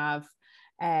going to have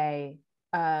a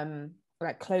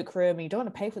like cloakroom, and you don't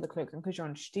want to pay for the cloakroom because you're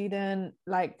on student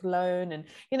like loan and,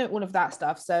 you know, all of that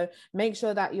stuff. So make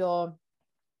sure that you're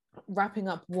wrapping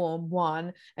up warm,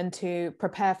 one, and two,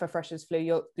 prepare for freshers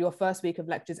flu. Your first week of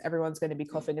lectures, everyone's going to be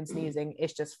coughing and sneezing.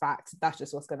 It's just fact. That's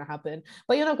just what's going to happen,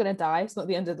 but you're not going to die. It's not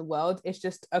the end of the world. It's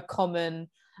just a common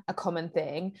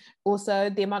thing.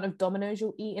 Also, the amount of Dominoes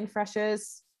you'll eat in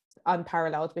freshers,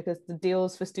 unparalleled, because the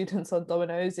deals for students on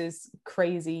Dominoes is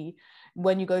crazy.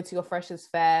 When you go to your freshers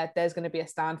fair, there's going to be a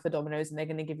stand for Dominoes and they're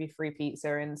going to give you free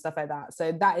pizza and stuff like that.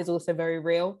 So that is also very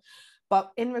real.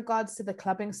 But in regards to the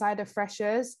clubbing side of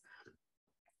freshers,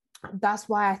 that's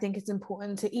why I think it's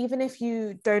important to, even if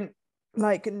you don't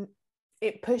like,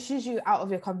 it pushes you out of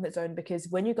your comfort zone, because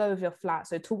when you go with your flat,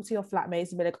 so talk to your flatmates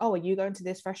and be like, oh, are you going to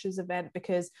this freshers event?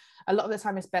 Because a lot of the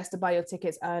time it's best to buy your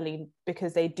tickets early,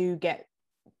 because they do get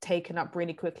taken up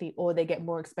really quickly, or they get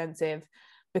more expensive,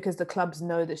 because the clubs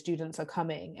know that students are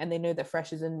coming and they know that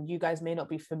freshers and you guys may not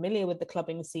be familiar with the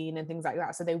clubbing scene and things like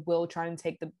that. So they will try and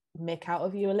take the mick out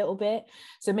of you a little bit.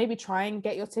 So maybe try and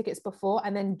get your tickets before,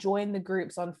 and then join the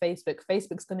groups on Facebook.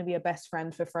 Facebook's going to be a best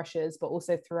friend for freshers, but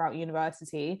also throughout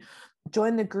university.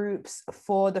 Join the groups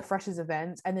for the freshers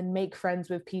events, and then make friends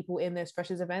with people in those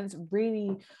freshers events.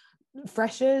 Really,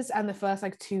 freshers and the first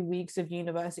like 2 weeks of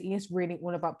university is really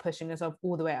all about pushing yourself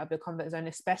all the way out of your comfort zone,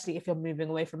 especially if you're moving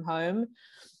away from home.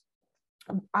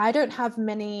 I don't have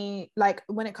many, like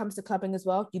when it comes to clubbing as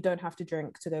well, you don't have to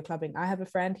drink to go clubbing. I have a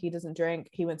friend, he doesn't drink,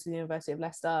 he went to the University of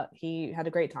Leicester, he had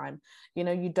a great time. You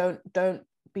know, you don't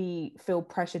feel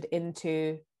pressured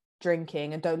into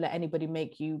drinking, and don't let anybody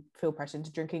make you feel pressured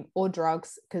into drinking or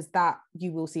drugs, because that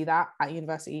you will see that at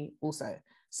university also.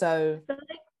 So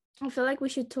I feel like we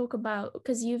should talk about,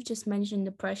 because you've just mentioned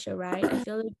the pressure, right? I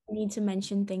feel like we need to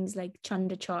mention things like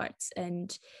Chanda charts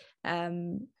and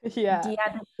the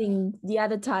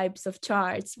other types of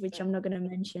charts, which I'm not going to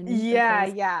mention.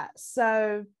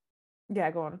 So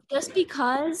go on. Just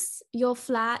because your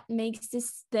flat makes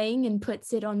this thing and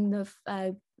puts it on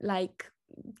the like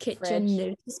kitchen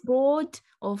notice board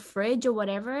or fridge or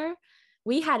whatever.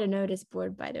 We had a notice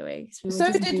board, by the way.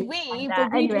 So did we,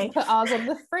 but we just put ours on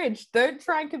the fridge. Don't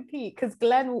try and compete, because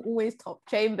Glenn will always top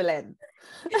Chamberlain.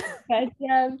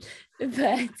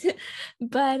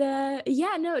 but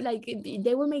yeah, no, like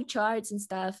they will make charts and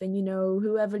stuff, and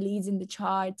whoever leads in the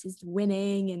charts is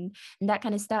winning, and that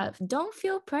kind of stuff. Don't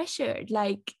feel pressured.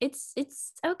 Like it's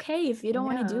okay if you don't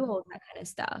want to do all that kind of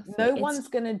stuff. No one's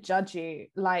gonna judge you.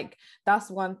 Like that's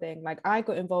one thing. Like I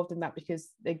got involved in that because,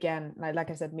 again, like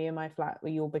I said, me and my flat,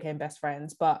 we all became best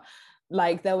friends, but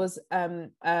like there was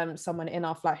someone in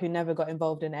our flat who never got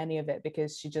involved in any of it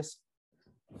because she just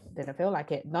didn't feel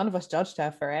like it. None of us judged her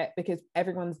for it because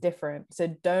everyone's different.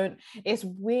 So it's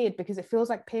weird because it feels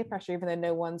like peer pressure, even though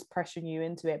no one's pressuring you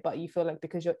into it, but you feel like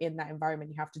because you're in that environment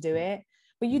you have to do it,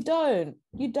 but you don't.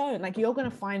 Like you're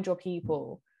going to find your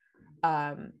people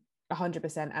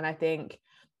 100%. And I think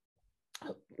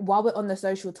while we're on the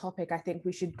social topic, I think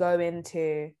we should go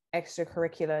into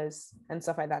extracurriculars and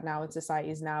stuff like that now in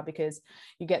societies now, because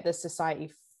you get the society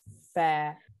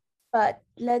fair. But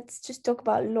let's just talk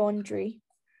about laundry.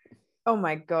 Oh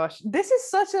my gosh, this is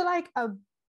such a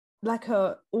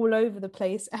all over the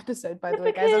place episode, by the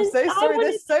way, guys. I'm so sorry.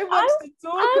 There's so much to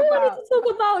talk about. I wanted to talk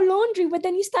about laundry, but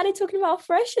then you started talking about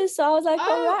freshers, so I was like,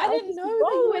 all right, I didn't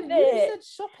know that you said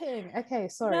shopping. Okay,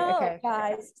 sorry. No, okay,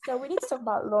 guys. So we need to talk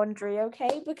about laundry,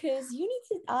 okay? Because you need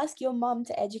to ask your mom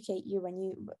to educate you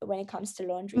when it comes to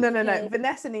laundry. No.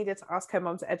 Vanessa needed to ask her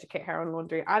mom to educate her on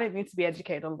laundry. I didn't need to be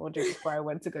educated on laundry before I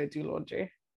went to go do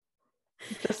laundry.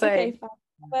 Just saying. Okay, fine.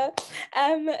 Well,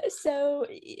 so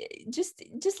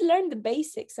just learn the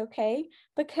basics, okay?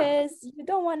 Because you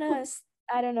don't want to,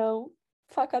 I don't know,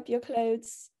 fuck up your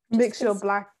clothes. Mix your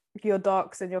black, your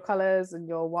darks and your colors and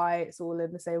your whites all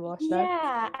in the same wash.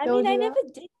 Yeah, I mean, I never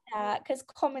did that because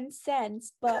common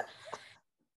sense, but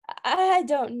I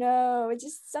don't know. It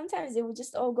just sometimes it would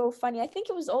just all go funny. I think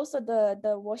it was also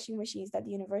the washing machines that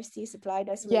the university supplied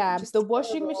us with. Yeah, the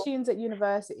washing machines at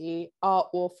university are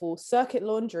awful. Circuit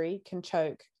laundry can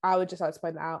choke. I would just like to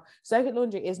point that out. Circuit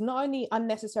laundry is not only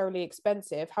unnecessarily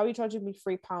expensive. How are you charging me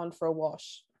 £3 for a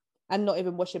wash and not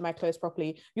even washing my clothes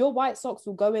properly? Your white socks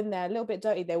will go in there a little bit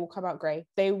dirty. They will come out grey.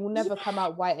 They will never come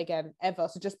out white again ever.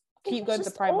 So just keep going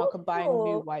to Primark and buying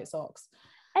new white socks.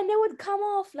 And they would come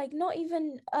off like not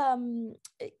even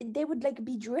they would like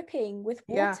be dripping with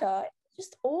water. Yeah.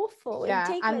 Just awful. Yeah, it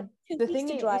would take and like 2 the weeks thing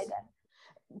to is, dry them.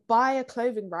 buy a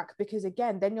clothing rack, because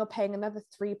again, then you're paying another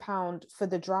 £3 for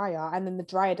the dryer, and then the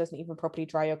dryer doesn't even properly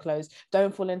dry your clothes.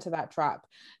 Don't fall into that trap.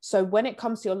 So when it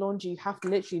comes to your laundry, you have to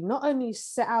literally not only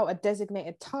set out a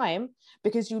designated time,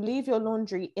 because you leave your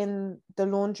laundry in the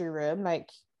laundry room,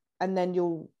 and then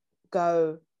you'll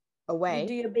go away, you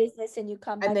do your business and you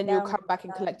come back, and then you'll come back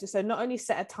and collect it. So not only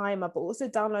set a timer, but also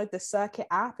download the Circuit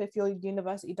app if your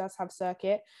university does have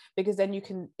Circuit, because then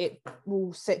it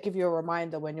will give you a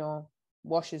reminder when your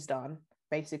wash is done,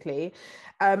 basically.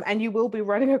 And you will be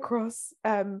running across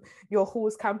your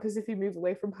hall's campus if you move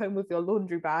away from home with your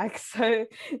laundry bag, so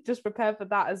just prepare for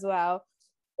that as well.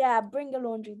 Yeah, bring a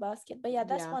laundry basket. But yeah,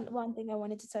 that's one thing I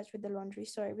wanted to touch with the laundry.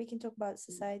 Sorry, we can talk about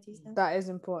societies now. That is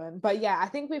important. But yeah, I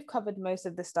think we've covered most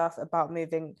of the stuff about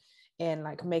moving in,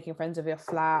 like making friends with your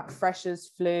flat, freshers,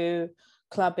 flu,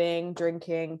 clubbing,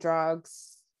 drinking,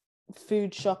 drugs,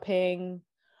 food shopping.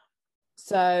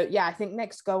 So yeah, I think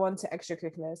next go on to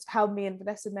extracurriculars. How me and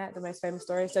Vanessa met, the most famous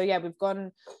story. So yeah, we've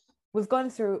gone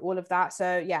through all of that.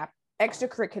 So yeah,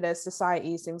 extracurriculars,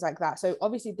 societies, things like that. So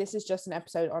obviously this is just an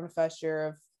episode on the first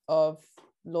year of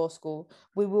law school.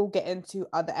 We will get into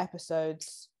other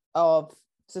episodes of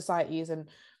societies and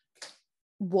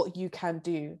what you can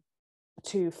do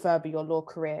to further your law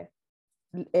career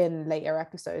in later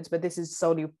episodes, but this is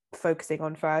solely focusing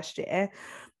on first year.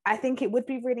 I think it would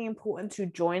be really important to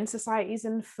join societies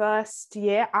in first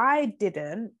year. I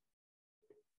didn't.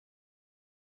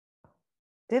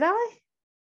 Did I?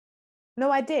 No,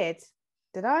 I did.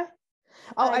 Did I?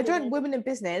 Oh, I joined Women in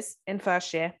Business in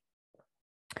first year.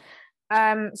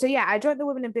 So yeah, I joined the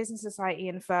Women in Business Society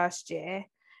in first year,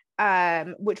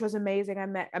 which was amazing. I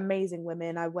met amazing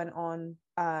women. I went on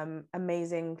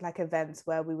amazing events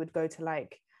where we would go to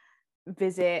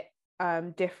visit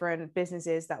different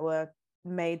businesses that were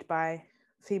made by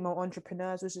female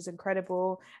entrepreneurs, which is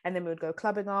incredible. And then we would go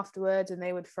clubbing afterwards, and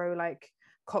they would throw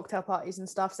cocktail parties and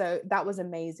stuff. So that was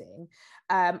amazing.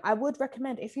 I would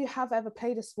recommend, if you have ever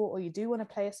played a sport or you do want to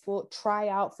play a sport, try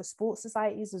out for sports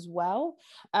societies as well.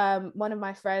 One of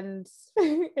my friends,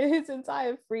 his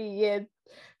entire three-year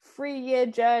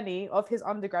journey of his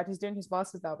undergrad, he's doing his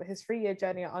master's now, but his 3-year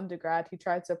journey at undergrad, he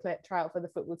tried to try out for the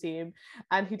football team,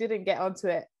 and he didn't get onto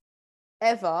it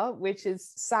ever, which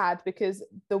is sad, because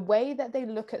the way that they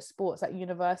look at sports at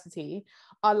university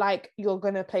are you're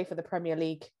going to play for the Premier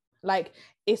League.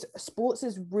 Sports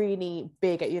is really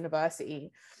big at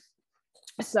university.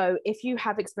 So if you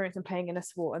have experience in playing in a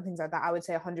sport and things like that, I would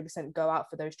say 100% go out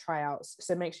for those tryouts.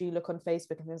 So make sure you look on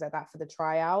Facebook and things like that for the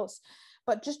tryouts,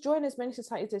 but just join as many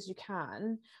societies as you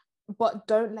can, but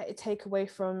don't let it take away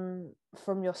from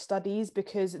your studies,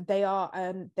 because they are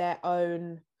their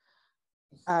own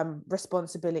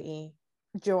responsibility.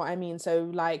 Do you know what I mean? So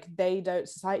like,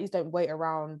 societies don't wait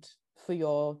around for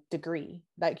your degree,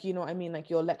 like, you know what I mean,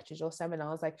 like your lectures, your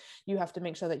seminars, like you have to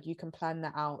make sure that you can plan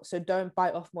that out. So don't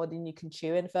bite off more than you can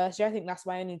chew in first year. I think that's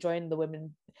why I only joined the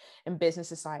Women in Business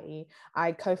Society.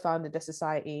 I co-founded a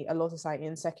law society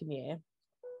in second year.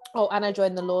 And I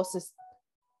joined the law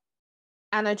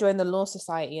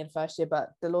society in first year,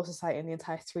 but the law society in the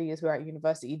entire 3 years we were at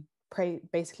university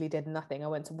basically did nothing. I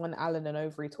went to one Allen and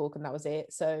Overy talk and that was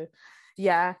it. So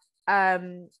yeah,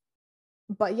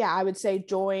 but yeah, I would say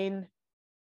join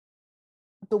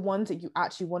the ones that you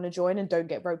actually want to join, and don't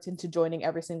get roped into joining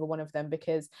every single one of them,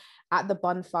 because at the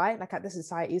bun fight, like at the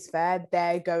societies fair,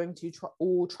 they're going to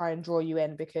try and draw you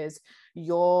in, because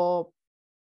your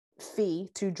fee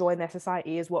to join their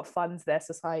society is what funds their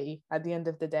society at the end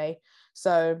of the day.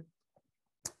 So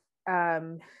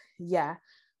yeah,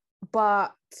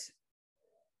 but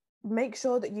make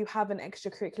sure that you have an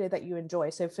extracurricular that you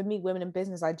enjoy. So for me, Women in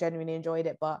Business, I genuinely enjoyed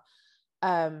it, but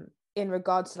in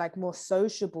regards to like more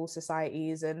sociable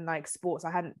societies and like sports, I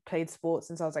hadn't played sports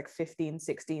since I was like 15,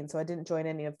 16, so I didn't join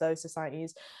any of those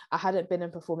societies. I hadn't been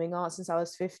in performing arts since I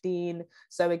was 15,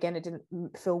 so again, it didn't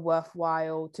feel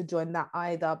worthwhile to join that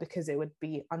either, because it would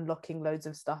be unlocking loads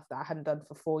of stuff that I hadn't done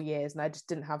for 4 years, and I just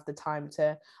didn't have the time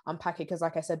to unpack it, because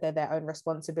like I said, they're their own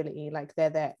responsibility. Like they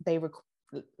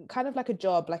kind of like a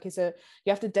job, like you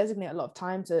have to designate a lot of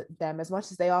time to them. As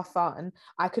much as they are fun,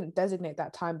 I couldn't designate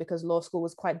that time because law school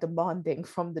was quite demanding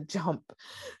from the jump.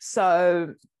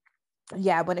 So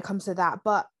yeah, when it comes to that,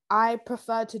 but I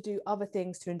prefer to do other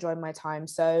things to enjoy my time.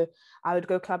 So I would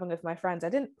go clubbing with my friends.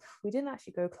 We didn't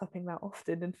actually go clubbing that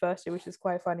often in first year, which is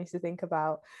quite funny to think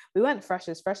about. We went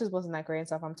freshers wasn't that great in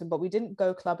Southampton, but we didn't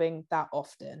go clubbing that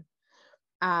often.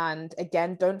 And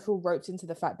again, don't feel roped into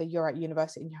the fact that you're at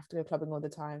university and you have to go clubbing all the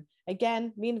time.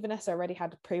 Again, me and Vanessa already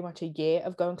had pretty much a year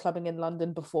of going clubbing in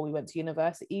London before we went to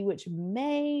university, which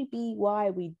may be why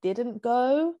we didn't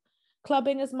go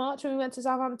clubbing as much when we went to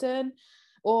Southampton,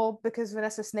 or because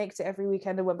Vanessa snaked it every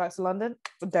weekend and went back to London.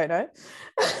 I don't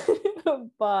know.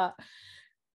 But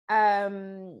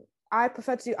I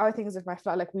prefer to do other things with my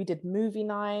flat. Like we did movie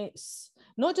nights,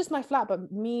 not just my flat,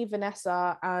 but me,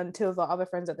 Vanessa, and 2 of our other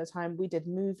friends at the time. We did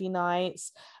movie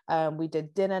nights, we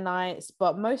did dinner nights,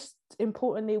 but most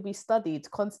importantly, we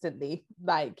studied constantly,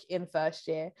 like in first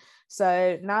year.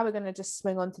 So now we're going to just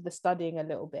swing on to the studying a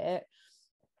little bit.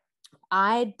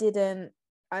 Like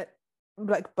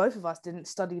both of us didn't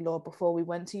study law before we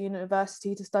went to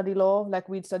university to study law. Like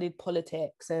we'd studied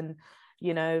politics and,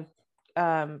 you know,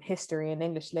 history and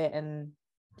English lit. And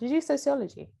did you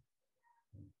sociology?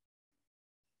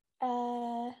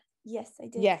 Yes, I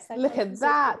did. Yeah, look at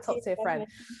that, top tier friend.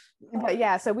 But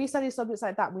yeah, so we studied subjects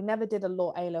like that. We never did a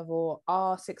law A level.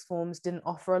 Our sixth forms didn't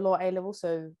offer a law A level,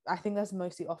 so I think that's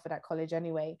mostly offered at college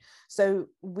anyway. So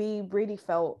we really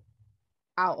felt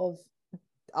out of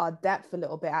our depth a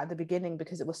little bit at the beginning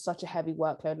because it was such a heavy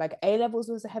workload. Like A levels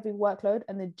was a heavy workload,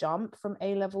 and the jump from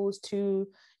A levels to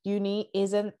uni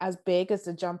isn't as big as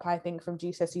the jump, I think, from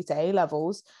GCSE to A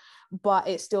levels, but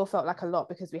it still felt like a lot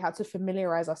because we had to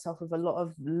familiarize ourselves with a lot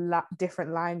of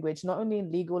different language, not only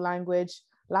legal language,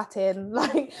 Latin,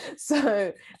 like,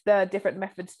 so the different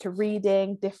methods to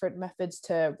reading, different methods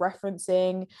to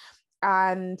referencing.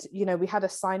 And, you know, we had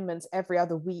assignments every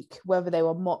other week, whether they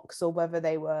were mocks or whether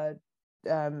they were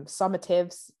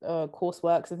summatives,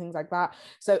 courseworks and things like that.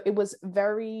 So it was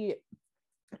very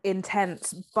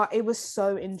intense, but it was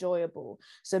so enjoyable.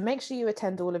 So make sure you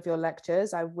attend all of your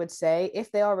lectures. I would say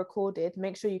if they are recorded,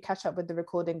 make sure you catch up with the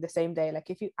recording the same day. Like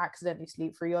if you accidentally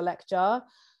sleep through your lecture,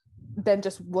 then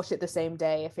just watch it the same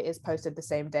day if it is posted the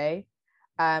same day.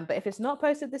 But if it's not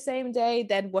posted the same day,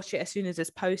 then watch it as soon as it's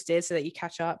posted so that you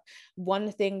catch up.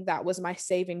 One thing that was my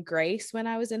saving grace when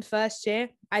I was in first year,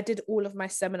 I did all of my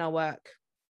seminar work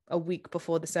a week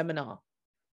before the seminar,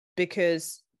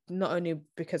 because not only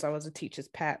because I was a teacher's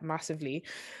pet massively,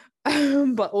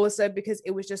 but also because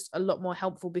it was just a lot more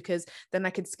helpful, because then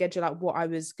I could schedule out what I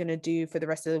was going to do for the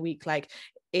rest of the week. Like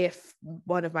if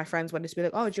one of my friends wanted to be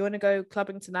like, oh, do you want to go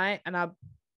clubbing tonight? And I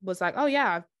was like, oh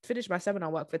yeah, I've finished my seminar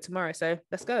work for tomorrow, so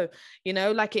let's go. You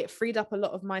know, like it freed up a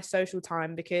lot of my social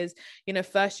time, because, you know,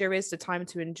 first year is the time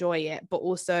to enjoy it, but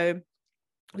also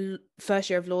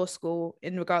first year of law school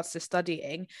in regards to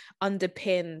studying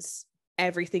underpins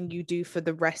everything you do for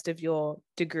the rest of your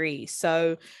degree.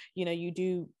 So, you know, you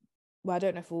do, well, I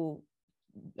don't know if we'll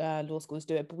law schools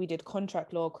do it, but we did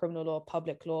contract law, criminal law,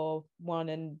 public law 1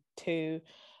 and 2,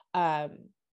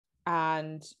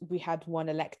 and we had one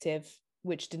elective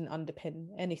which didn't underpin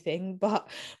anything, but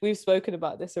we've spoken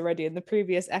about this already in the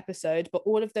previous episode. But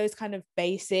all of those kind of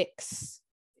basics,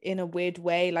 in a weird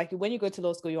way, like when you go to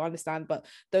law school you understand, but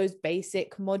those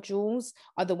basic modules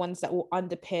are the ones that will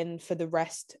underpin for the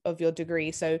rest of your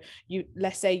degree. So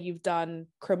let's say you've done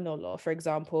criminal law, for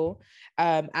example,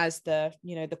 as the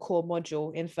core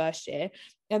module in first year,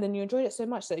 and then you enjoyed it so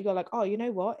much that you're like, oh, you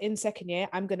know what, in second year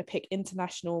I'm going to pick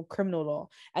international criminal law.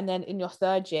 And then in your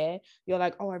third year you're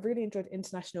like, oh, I really enjoyed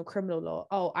international criminal law,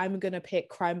 oh, I'm going to pick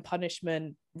crime,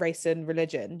 punishment, race and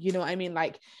religion. You know what I mean?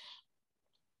 Like,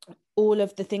 all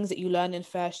of the things that you learn in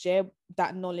first year,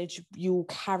 that knowledge you'll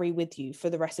carry with you for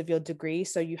the rest of your degree.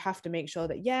 So you have to make sure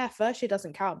that, first year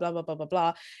doesn't count, blah, blah, blah, blah,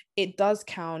 blah. It does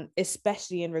count,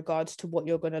 especially in regards to what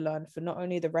you're going to learn for not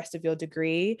only the rest of your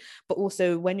degree, but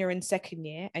also when you're in second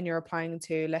year and you're applying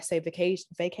to, let's say,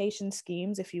 vacation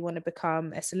schemes. If you want to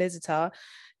become a solicitor,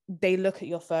 they look at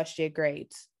your first year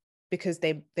grades because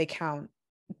they count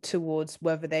towards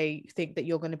whether they think that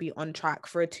you're going to be on track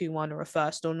for a 2-1 or a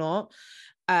first or not.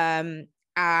 And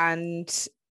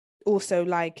also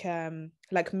like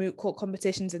moot court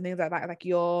competitions and things like that, like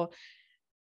your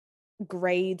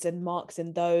grades and marks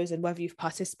in those and whether you've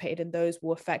participated in those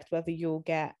will affect whether you'll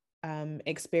get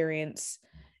experience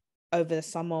over the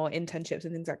summer or internships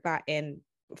and things like that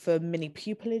for mini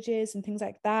pupilages and things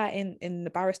like that in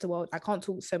the barrister world. I can't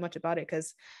talk so much about it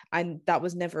because that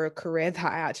was never a career that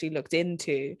I actually looked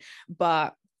into,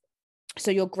 but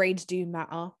so your grades do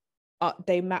matter.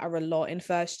 They matter a lot in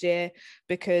first year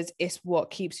because it's what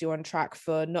keeps you on track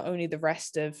for not only the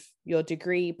rest of your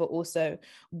degree, but also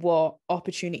what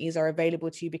opportunities are available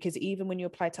to you. Because even when you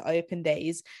apply to open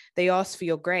days, they ask for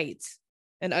your grades.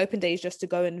 And open days just to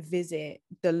go and visit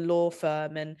the law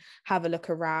firm and have a look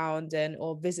around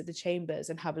or visit the chambers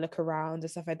and have a look around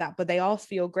and stuff like that. But they ask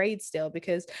for your grades still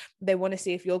because they want to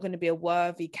see if you're going to be a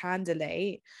worthy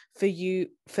candidate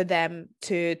for them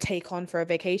to take on for a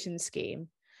vacation scheme.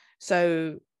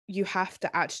 So you have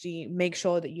to actually make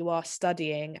sure that you are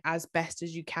studying as best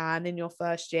as you can in your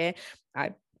first year.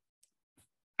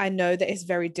 I know that it's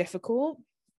very difficult,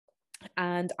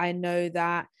 and I know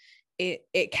that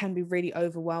it can be really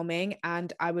overwhelming,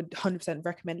 and I would 100%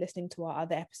 recommend listening to our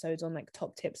other episodes on like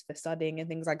top tips for studying and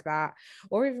things like that,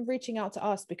 or even reaching out to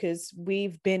us because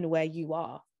we've been where you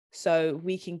are, so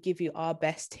we can give you our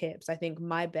best tips. I think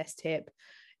my best tip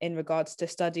in regards to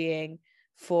studying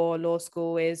for law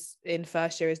school is in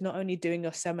first year is not only doing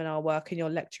your seminar work and your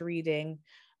lecture reading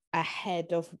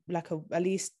ahead of like at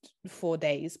least 4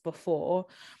 days before,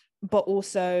 but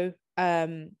also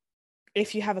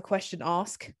if you have a question,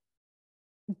 ask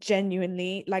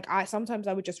genuinely. Like sometimes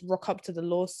I would just rock up to the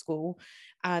law school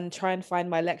and try and find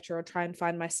my lecturer or try and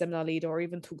find my seminar leader or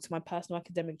even talk to my personal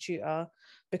academic tutor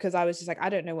because I was just like, I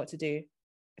don't know what to do,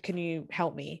 can you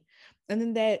help me? And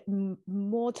then there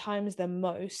more times than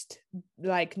most,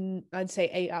 like I'd say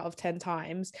 8 out of 10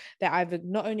 times, they're either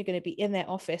not only going to be in their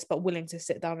office but willing to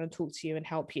sit down and talk to you and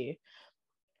help you.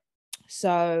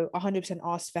 So 100%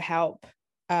 ask for help,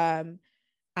 and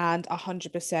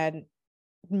 100%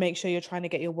 make sure you're trying to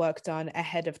get your work done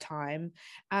ahead of time,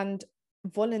 and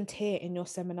volunteer in your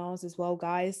seminars as well,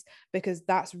 guys, because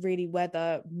that's really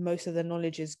where most of the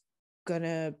knowledge is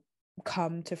gonna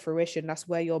come to fruition. That's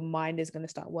where your mind is going to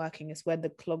start working. It's where the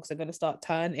clogs are going to start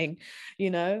turning,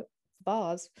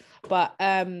 bars. But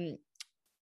in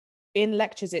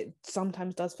lectures, it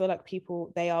sometimes does feel like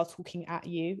they are talking at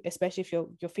you, especially if you're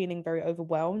feeling very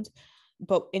overwhelmed.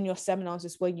 But in your seminars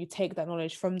is where you take that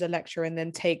knowledge from the lecture and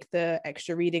then take the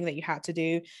extra reading that you had to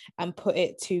do and put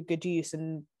it to good use.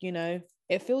 And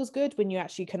it feels good when you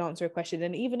actually can answer a question.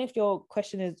 And even if your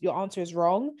answer is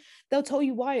wrong, they'll tell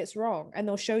you why it's wrong and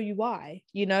they'll show you why,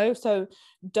 so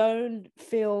don't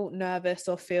feel nervous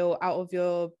or feel out of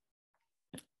your,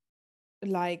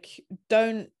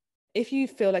 if you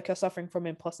feel like you're suffering from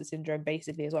imposter syndrome,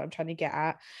 basically is what I'm trying to get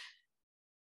at,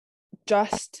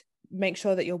 just make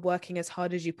sure that you're working as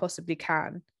hard as you possibly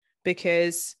can,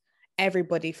 because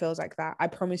everybody feels like that. I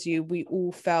promise you, we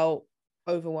all felt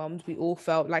overwhelmed. We all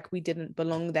felt like we didn't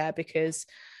belong there because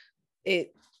the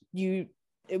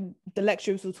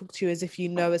lecturers will talk to you as if you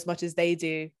know as much as they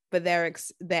do, but they're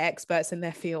experts in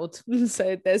their field.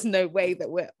 So there's no way that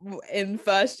we're in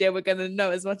first year we're going to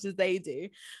know as much as they do.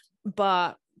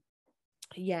 But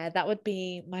yeah, that would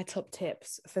be my top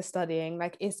tips for studying.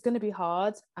 Like, it's going to be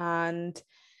hard and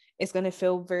it's going to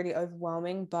feel really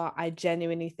overwhelming, but I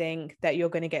genuinely think that you're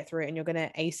going to get through it and you're going to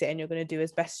ace it and you're going to do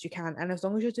as best as you can. And as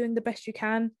long as you're doing the best you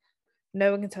can,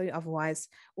 No one can tell you otherwise.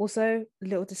 Also,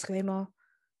 little disclaimer,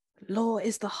 law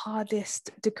is the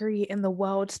hardest degree in the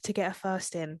world to get a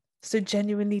first in. So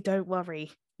genuinely don't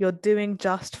worry. You're doing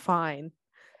just fine.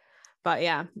 But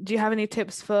yeah, do you have any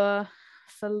tips for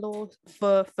law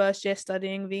for first year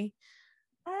studying, V?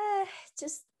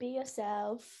 Just be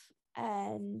yourself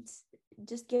and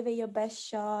just give it your best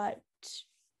shot.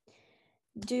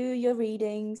 Do your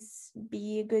readings,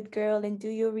 be a good girl and do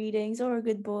your readings, or a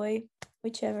good boy,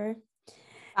 whichever.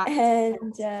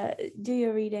 And do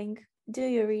your reading.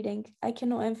 I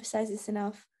cannot emphasize this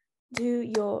enough. Do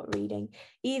your reading.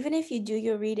 Even if you do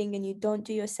your reading and you don't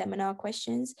do your seminar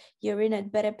questions, you're in a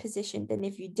better position than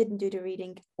if you didn't do the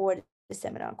reading or the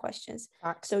seminar questions.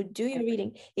 So do your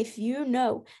reading. If you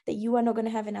know that you are not going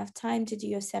to have enough time to do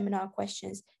your seminar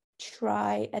questions,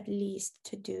 try at least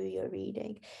to do your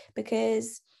reading,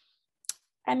 because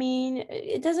I mean,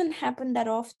 it doesn't happen that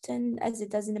often as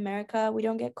it does in America. We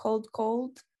don't get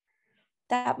cold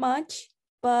that much,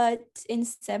 but in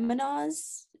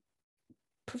seminars,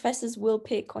 professors will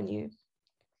pick on you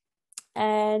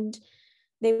and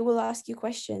they will ask you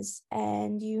questions,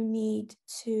 and you need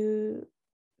to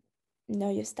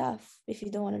know your stuff if you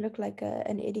don't want to look like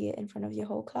an idiot in front of your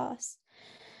whole class.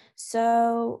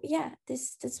 So yeah,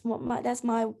 that's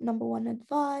my number one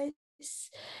advice.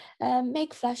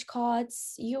 Make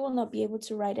flashcards. You will not be able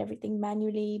to write everything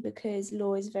manually because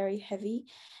law is very heavy,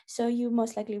 so you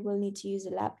most likely will need to use a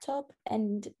laptop,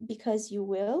 and because you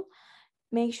will,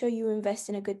 make sure you invest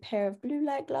in a good pair of blue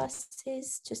light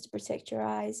glasses just to protect your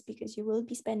eyes, because you will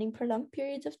be spending prolonged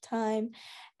periods of time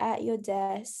at your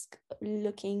desk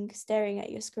staring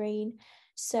at your screen.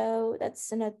 So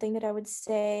that's another thing that I would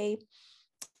say.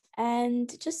 And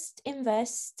just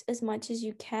invest as much as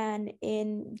you can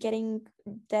in getting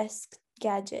desk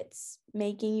gadgets,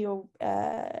 making your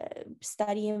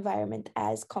study environment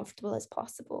as comfortable as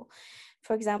possible.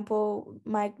 For example,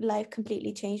 my life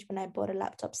completely changed when I bought a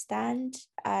laptop stand.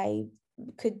 I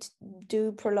could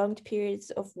do prolonged periods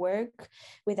of work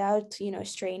without,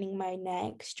 straining my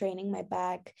neck, straining my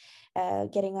back,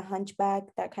 getting a hunchback,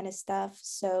 that kind of stuff.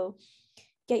 So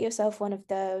get yourself one of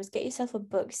those, get yourself a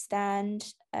book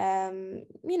stand.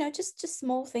 Just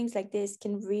small things like this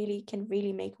can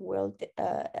really make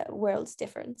world's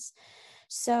difference.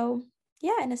 So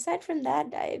yeah, and aside from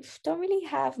that, I don't really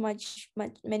have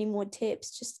many more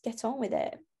tips. Just get on with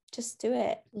it. Just do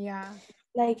it. Yeah.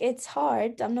 Like, it's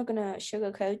hard. I'm not gonna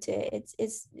sugarcoat it.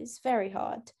 It's very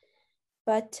hard.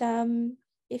 But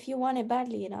if you want it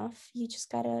badly enough, you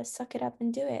just gotta suck it up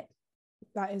and do it.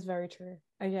 That is very true.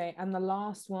 Okay, and the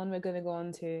last one we're gonna go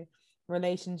on to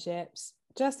relationships.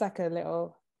 Just like a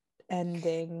little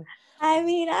ending. I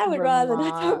mean, I would rather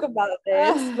not talk about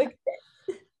this. But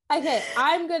Okay,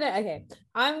 I'm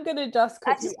gonna just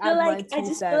quickly add my 2 cents. I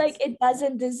just feel like it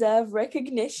doesn't deserve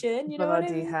recognition. You know what I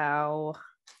mean? Bloody hell.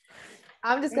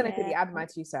 I'm just gonna quickly add my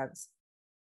 2 cents.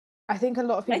 I think a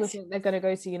lot of people think they're gonna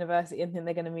go to university and think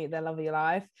they're gonna meet their love of your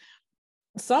life.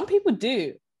 Some people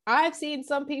do. I've seen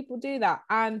some people do that,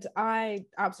 and I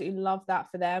absolutely love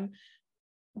that for them.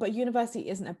 But university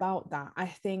isn't about that. I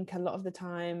think a lot of the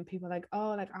time people are like,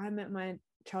 oh, like I met my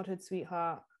childhood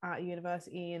sweetheart at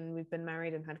university and we've been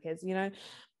married and had kids.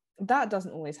 That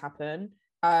doesn't always happen.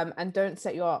 And don't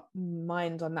set your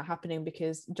mind on that happening,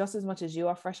 because just as much as you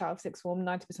are fresh out of sixth form,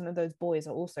 90% of those boys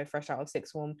are also fresh out of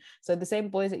sixth form. So the same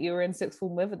boys that you were in sixth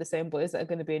form with are the same boys that are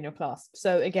going to be in your class.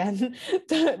 So again,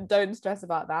 don't stress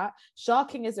about that.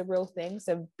 Sharking is a real thing,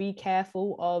 so be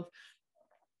careful of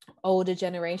older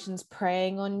generations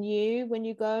preying on you when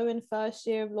you go in first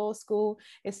year of law school.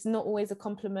 It's not always a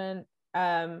compliment.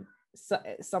 So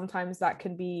sometimes that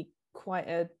can be quite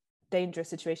a dangerous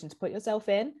situation to put yourself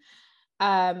in.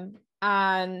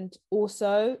 And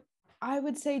also I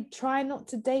would say try not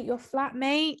to date your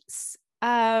flatmates,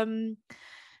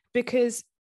 because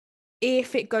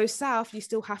if it goes south, you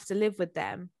still have to live with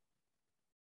them.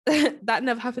 That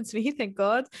never happened to me, thank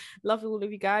God. Love all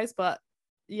of you guys, but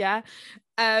yeah.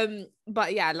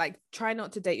 But yeah, like try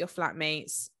not to date your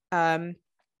flatmates,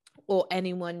 or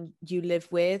anyone you live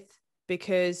with,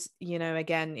 because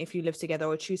again, if you live together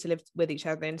or choose to live with each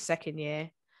other in second year,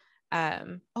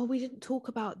 we didn't talk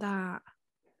about that.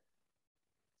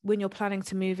 When you're planning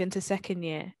to move into second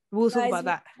year, we'll talk about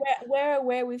that. We're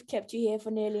aware we've kept you here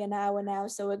for nearly an hour now,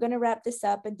 so we're gonna wrap this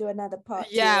up and do another part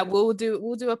 2. Yeah, we'll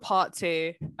do a part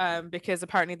 2, because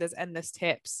apparently there's endless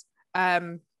tips.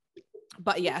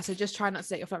 But yeah, so just try not to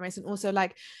date your flatmates. And also,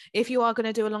 like, if you are going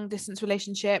to do a long distance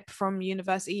relationship from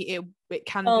university, it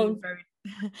can be very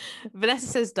Vanessa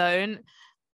says don't.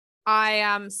 I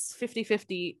am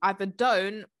 50-50. Either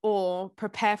don't or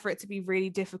prepare for it to be really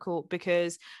difficult,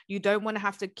 because you don't want to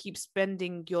have to keep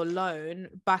spending your loan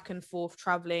back and forth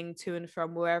traveling to and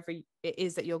from wherever it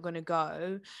is that you're going to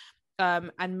go,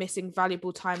 and missing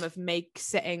valuable time of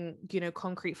setting, you know,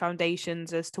 concrete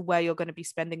foundations as to where you're going to be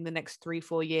spending the next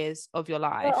 3-4 years of your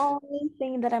life. The only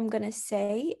thing that I'm going to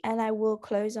say, and I will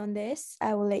close on this,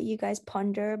 I will let you guys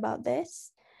ponder about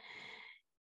this.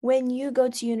 When you go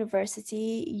to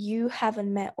university, you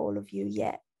haven't met all of you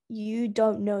yet. You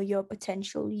don't know your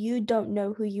potential. You don't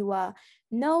know who you are.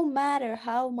 No matter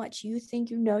how much you think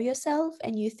you know yourself,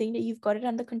 and you think that you've got it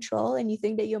under control, and you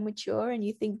think that you're mature, and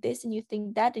you think this and you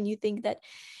think that, and you think that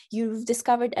you've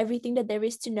discovered everything that there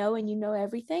is to know and you know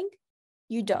everything,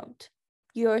 you don't.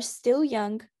 You're still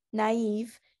young,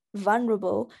 naive,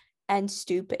 vulnerable, and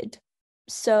stupid.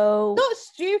 So Not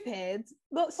stupid.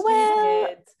 Not stupid.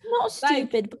 well, not Like,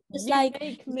 stupid, but it's you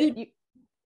like make you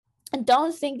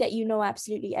don't think that you know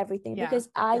absolutely everything, Yeah, because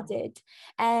I yeah. did.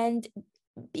 And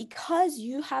because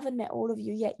you haven't met all of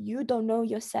you yet, you don't know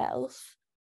yourself.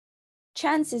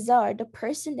 Chances are the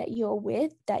person that you're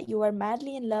with, that you are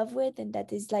madly in love with, and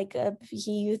that is like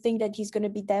you think that he's going to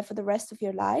be there for the rest of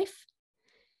your life,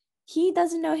 he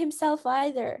doesn't know himself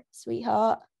either,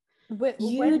 sweetheart.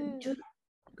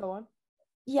 Go on.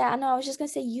 Yeah, no, I was just gonna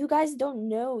say, you guys don't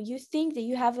know. You think that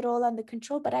you have it all under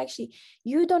control, but actually,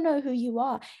 you don't know who you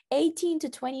are. 18 to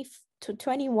 20 to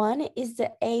 21 is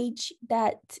the age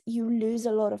that you lose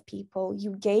a lot of people,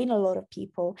 you gain a lot of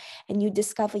people, and you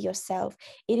discover yourself.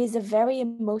 It is a very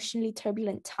emotionally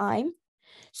turbulent time.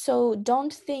 So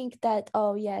don't think that,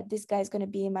 oh yeah, this guy's gonna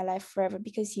be in my life forever,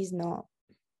 because he's not.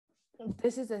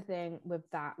 This is the thing with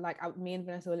that. Like, me and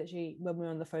Vanessa were literally, when we were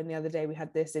on the phone the other day, we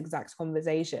had this exact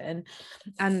conversation,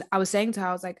 and I was saying to her,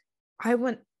 I was like, I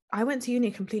went to uni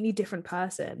a completely different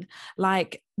person.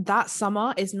 Like, that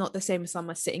summer is not the same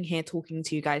summer sitting here talking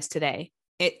to you guys today.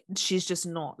 She's just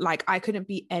not. Like, I couldn't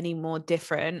be any more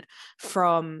different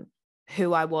from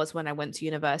who I was when I went to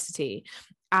university.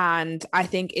 And I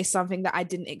think it's something that I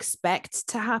didn't expect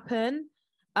to happen.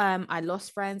 I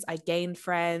lost friends, I gained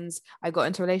friends, I got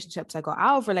into relationships, I got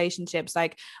out of relationships.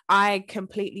 Like, I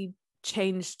completely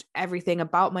changed everything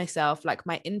about myself. Like,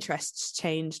 my interests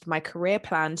changed, my career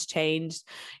plans changed,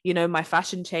 you know, my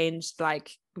fashion changed, like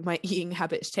my eating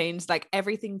habits changed. Like,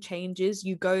 everything changes.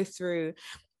 You go through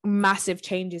massive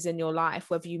changes in your life,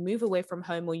 whether you move away from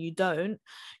home or you don't.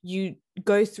 You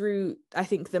go through, I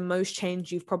think, the most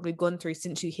change you've probably gone through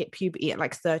since you hit puberty at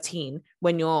like 13,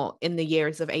 when you're in the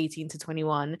years of 18 to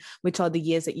 21, which are the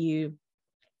years that you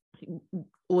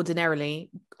ordinarily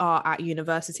are at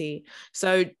university.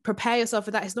 So prepare yourself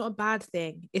for that. It's not a bad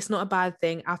thing. It's not a bad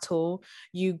thing at all.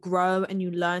 You grow and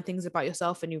you learn things about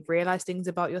yourself, and you realize things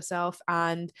about yourself,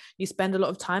 and you spend a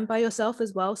lot of time by yourself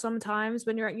as well sometimes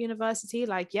when you're at university.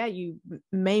 Like, yeah, you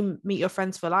may meet your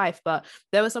friends for life, but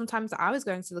there were some times that I was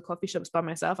going to the coffee shops by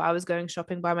myself, I was going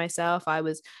shopping by myself, I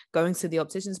was going to the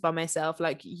opticians by myself.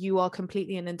 Like, you are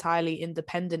completely and entirely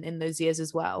independent in those years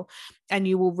as well, and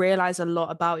you will realize a lot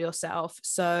about yourself.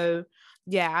 So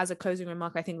yeah, as a closing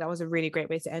remark, I think that was a really great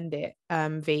way to end it,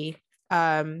 V.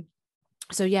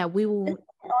 So yeah, we will be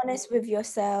honest with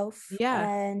yourself. Yeah,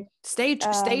 and stay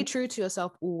true to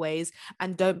yourself always,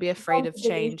 and don't be afraid of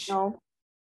change.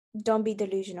 Don't be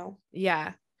delusional.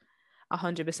 Yeah,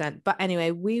 100%. But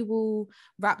anyway, we will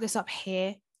wrap this up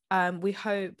here. We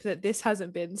hope that this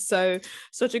hasn't been such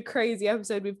a crazy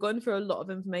episode. We've gone through a lot of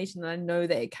information, and I know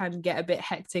that it can get a bit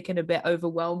hectic and a bit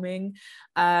overwhelming.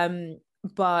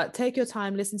 But take your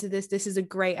time, listen to this. This is a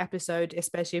great episode,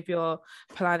 especially if you're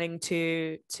planning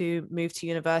to move to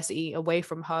university away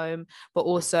from home, but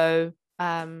also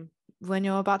when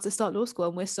you're about to start law school.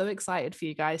 And we're so excited for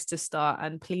you guys to start,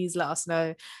 and please let us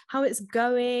know how it's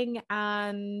going.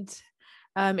 And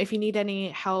if you need any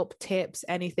help, tips,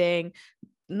 anything,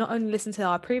 not only listen to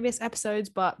our previous episodes,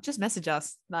 but just message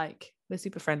us. Like, we're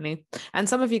super friendly, and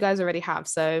some of you guys already have,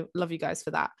 so love you guys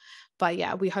for that. But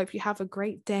yeah, we hope you have a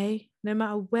great day, no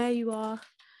matter where you are,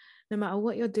 no matter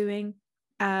what you're doing,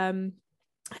 and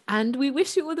we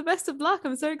wish you all the best of luck.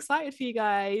 I'm so excited for you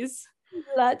guys.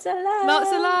 Lots of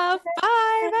love.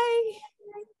 Bye.